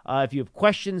stuff. If you have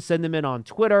questions, send them in on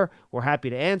Twitter. We're happy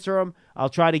to answer them. I'll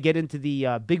try to get into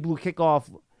the Big Blue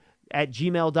Kickoff at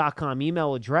gmail.com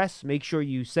email address. Make sure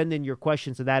you send in your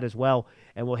questions to that as well,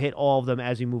 and we'll hit all of them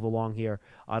as we move along here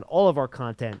on all of our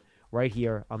content right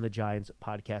here on the Giants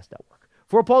Podcast Network.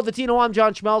 For Paul Dottino, I'm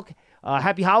John Schmeelk.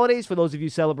 Happy holidays for those of you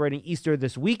celebrating Easter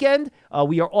this weekend.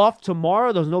 We are off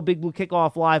tomorrow. There's no Big Blue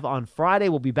Kickoff Live on Friday.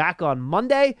 We'll be back on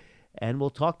Monday, and we'll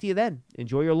talk to you then.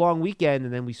 Enjoy your long weekend,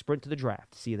 and then we sprint to the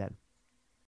draft. See you then.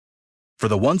 For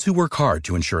the ones who work hard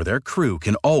to ensure their crew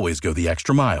can always go the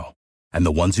extra mile, and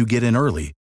the ones who get in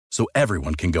early so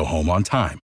everyone can go home on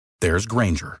time, there's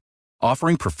Grainger,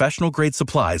 offering professional-grade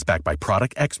supplies backed by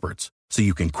product experts so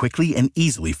you can quickly and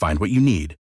easily find what you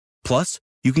need. Plus,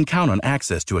 you can count on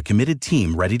access to a committed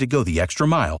team ready to go the extra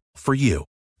mile for you.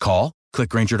 Call, click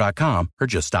Grainger.com, or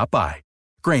just stop by.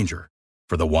 Grainger,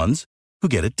 for the ones who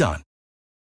get it done.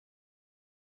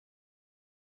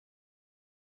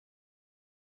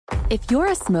 If you're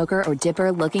a smoker or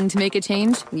dipper looking to make a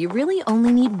change, you really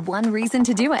only need one reason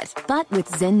to do it. But with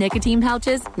Zyn nicotine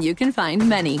pouches, you can find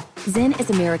many. Zyn is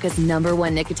America's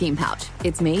 #1 nicotine pouch.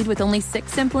 It's made with only 6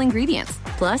 simple ingredients.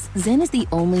 Plus, Zyn is the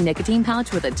only nicotine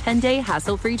pouch with a 10-day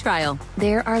hassle-free trial.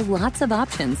 There are lots of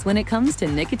options when it comes to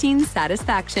nicotine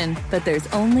satisfaction, but there's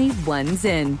only one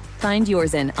Zyn. Find your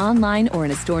Zyn online or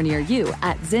in a store near you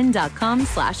at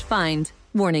zyn.com/find.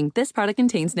 Warning, this product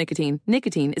contains nicotine.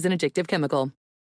 Nicotine is an addictive chemical.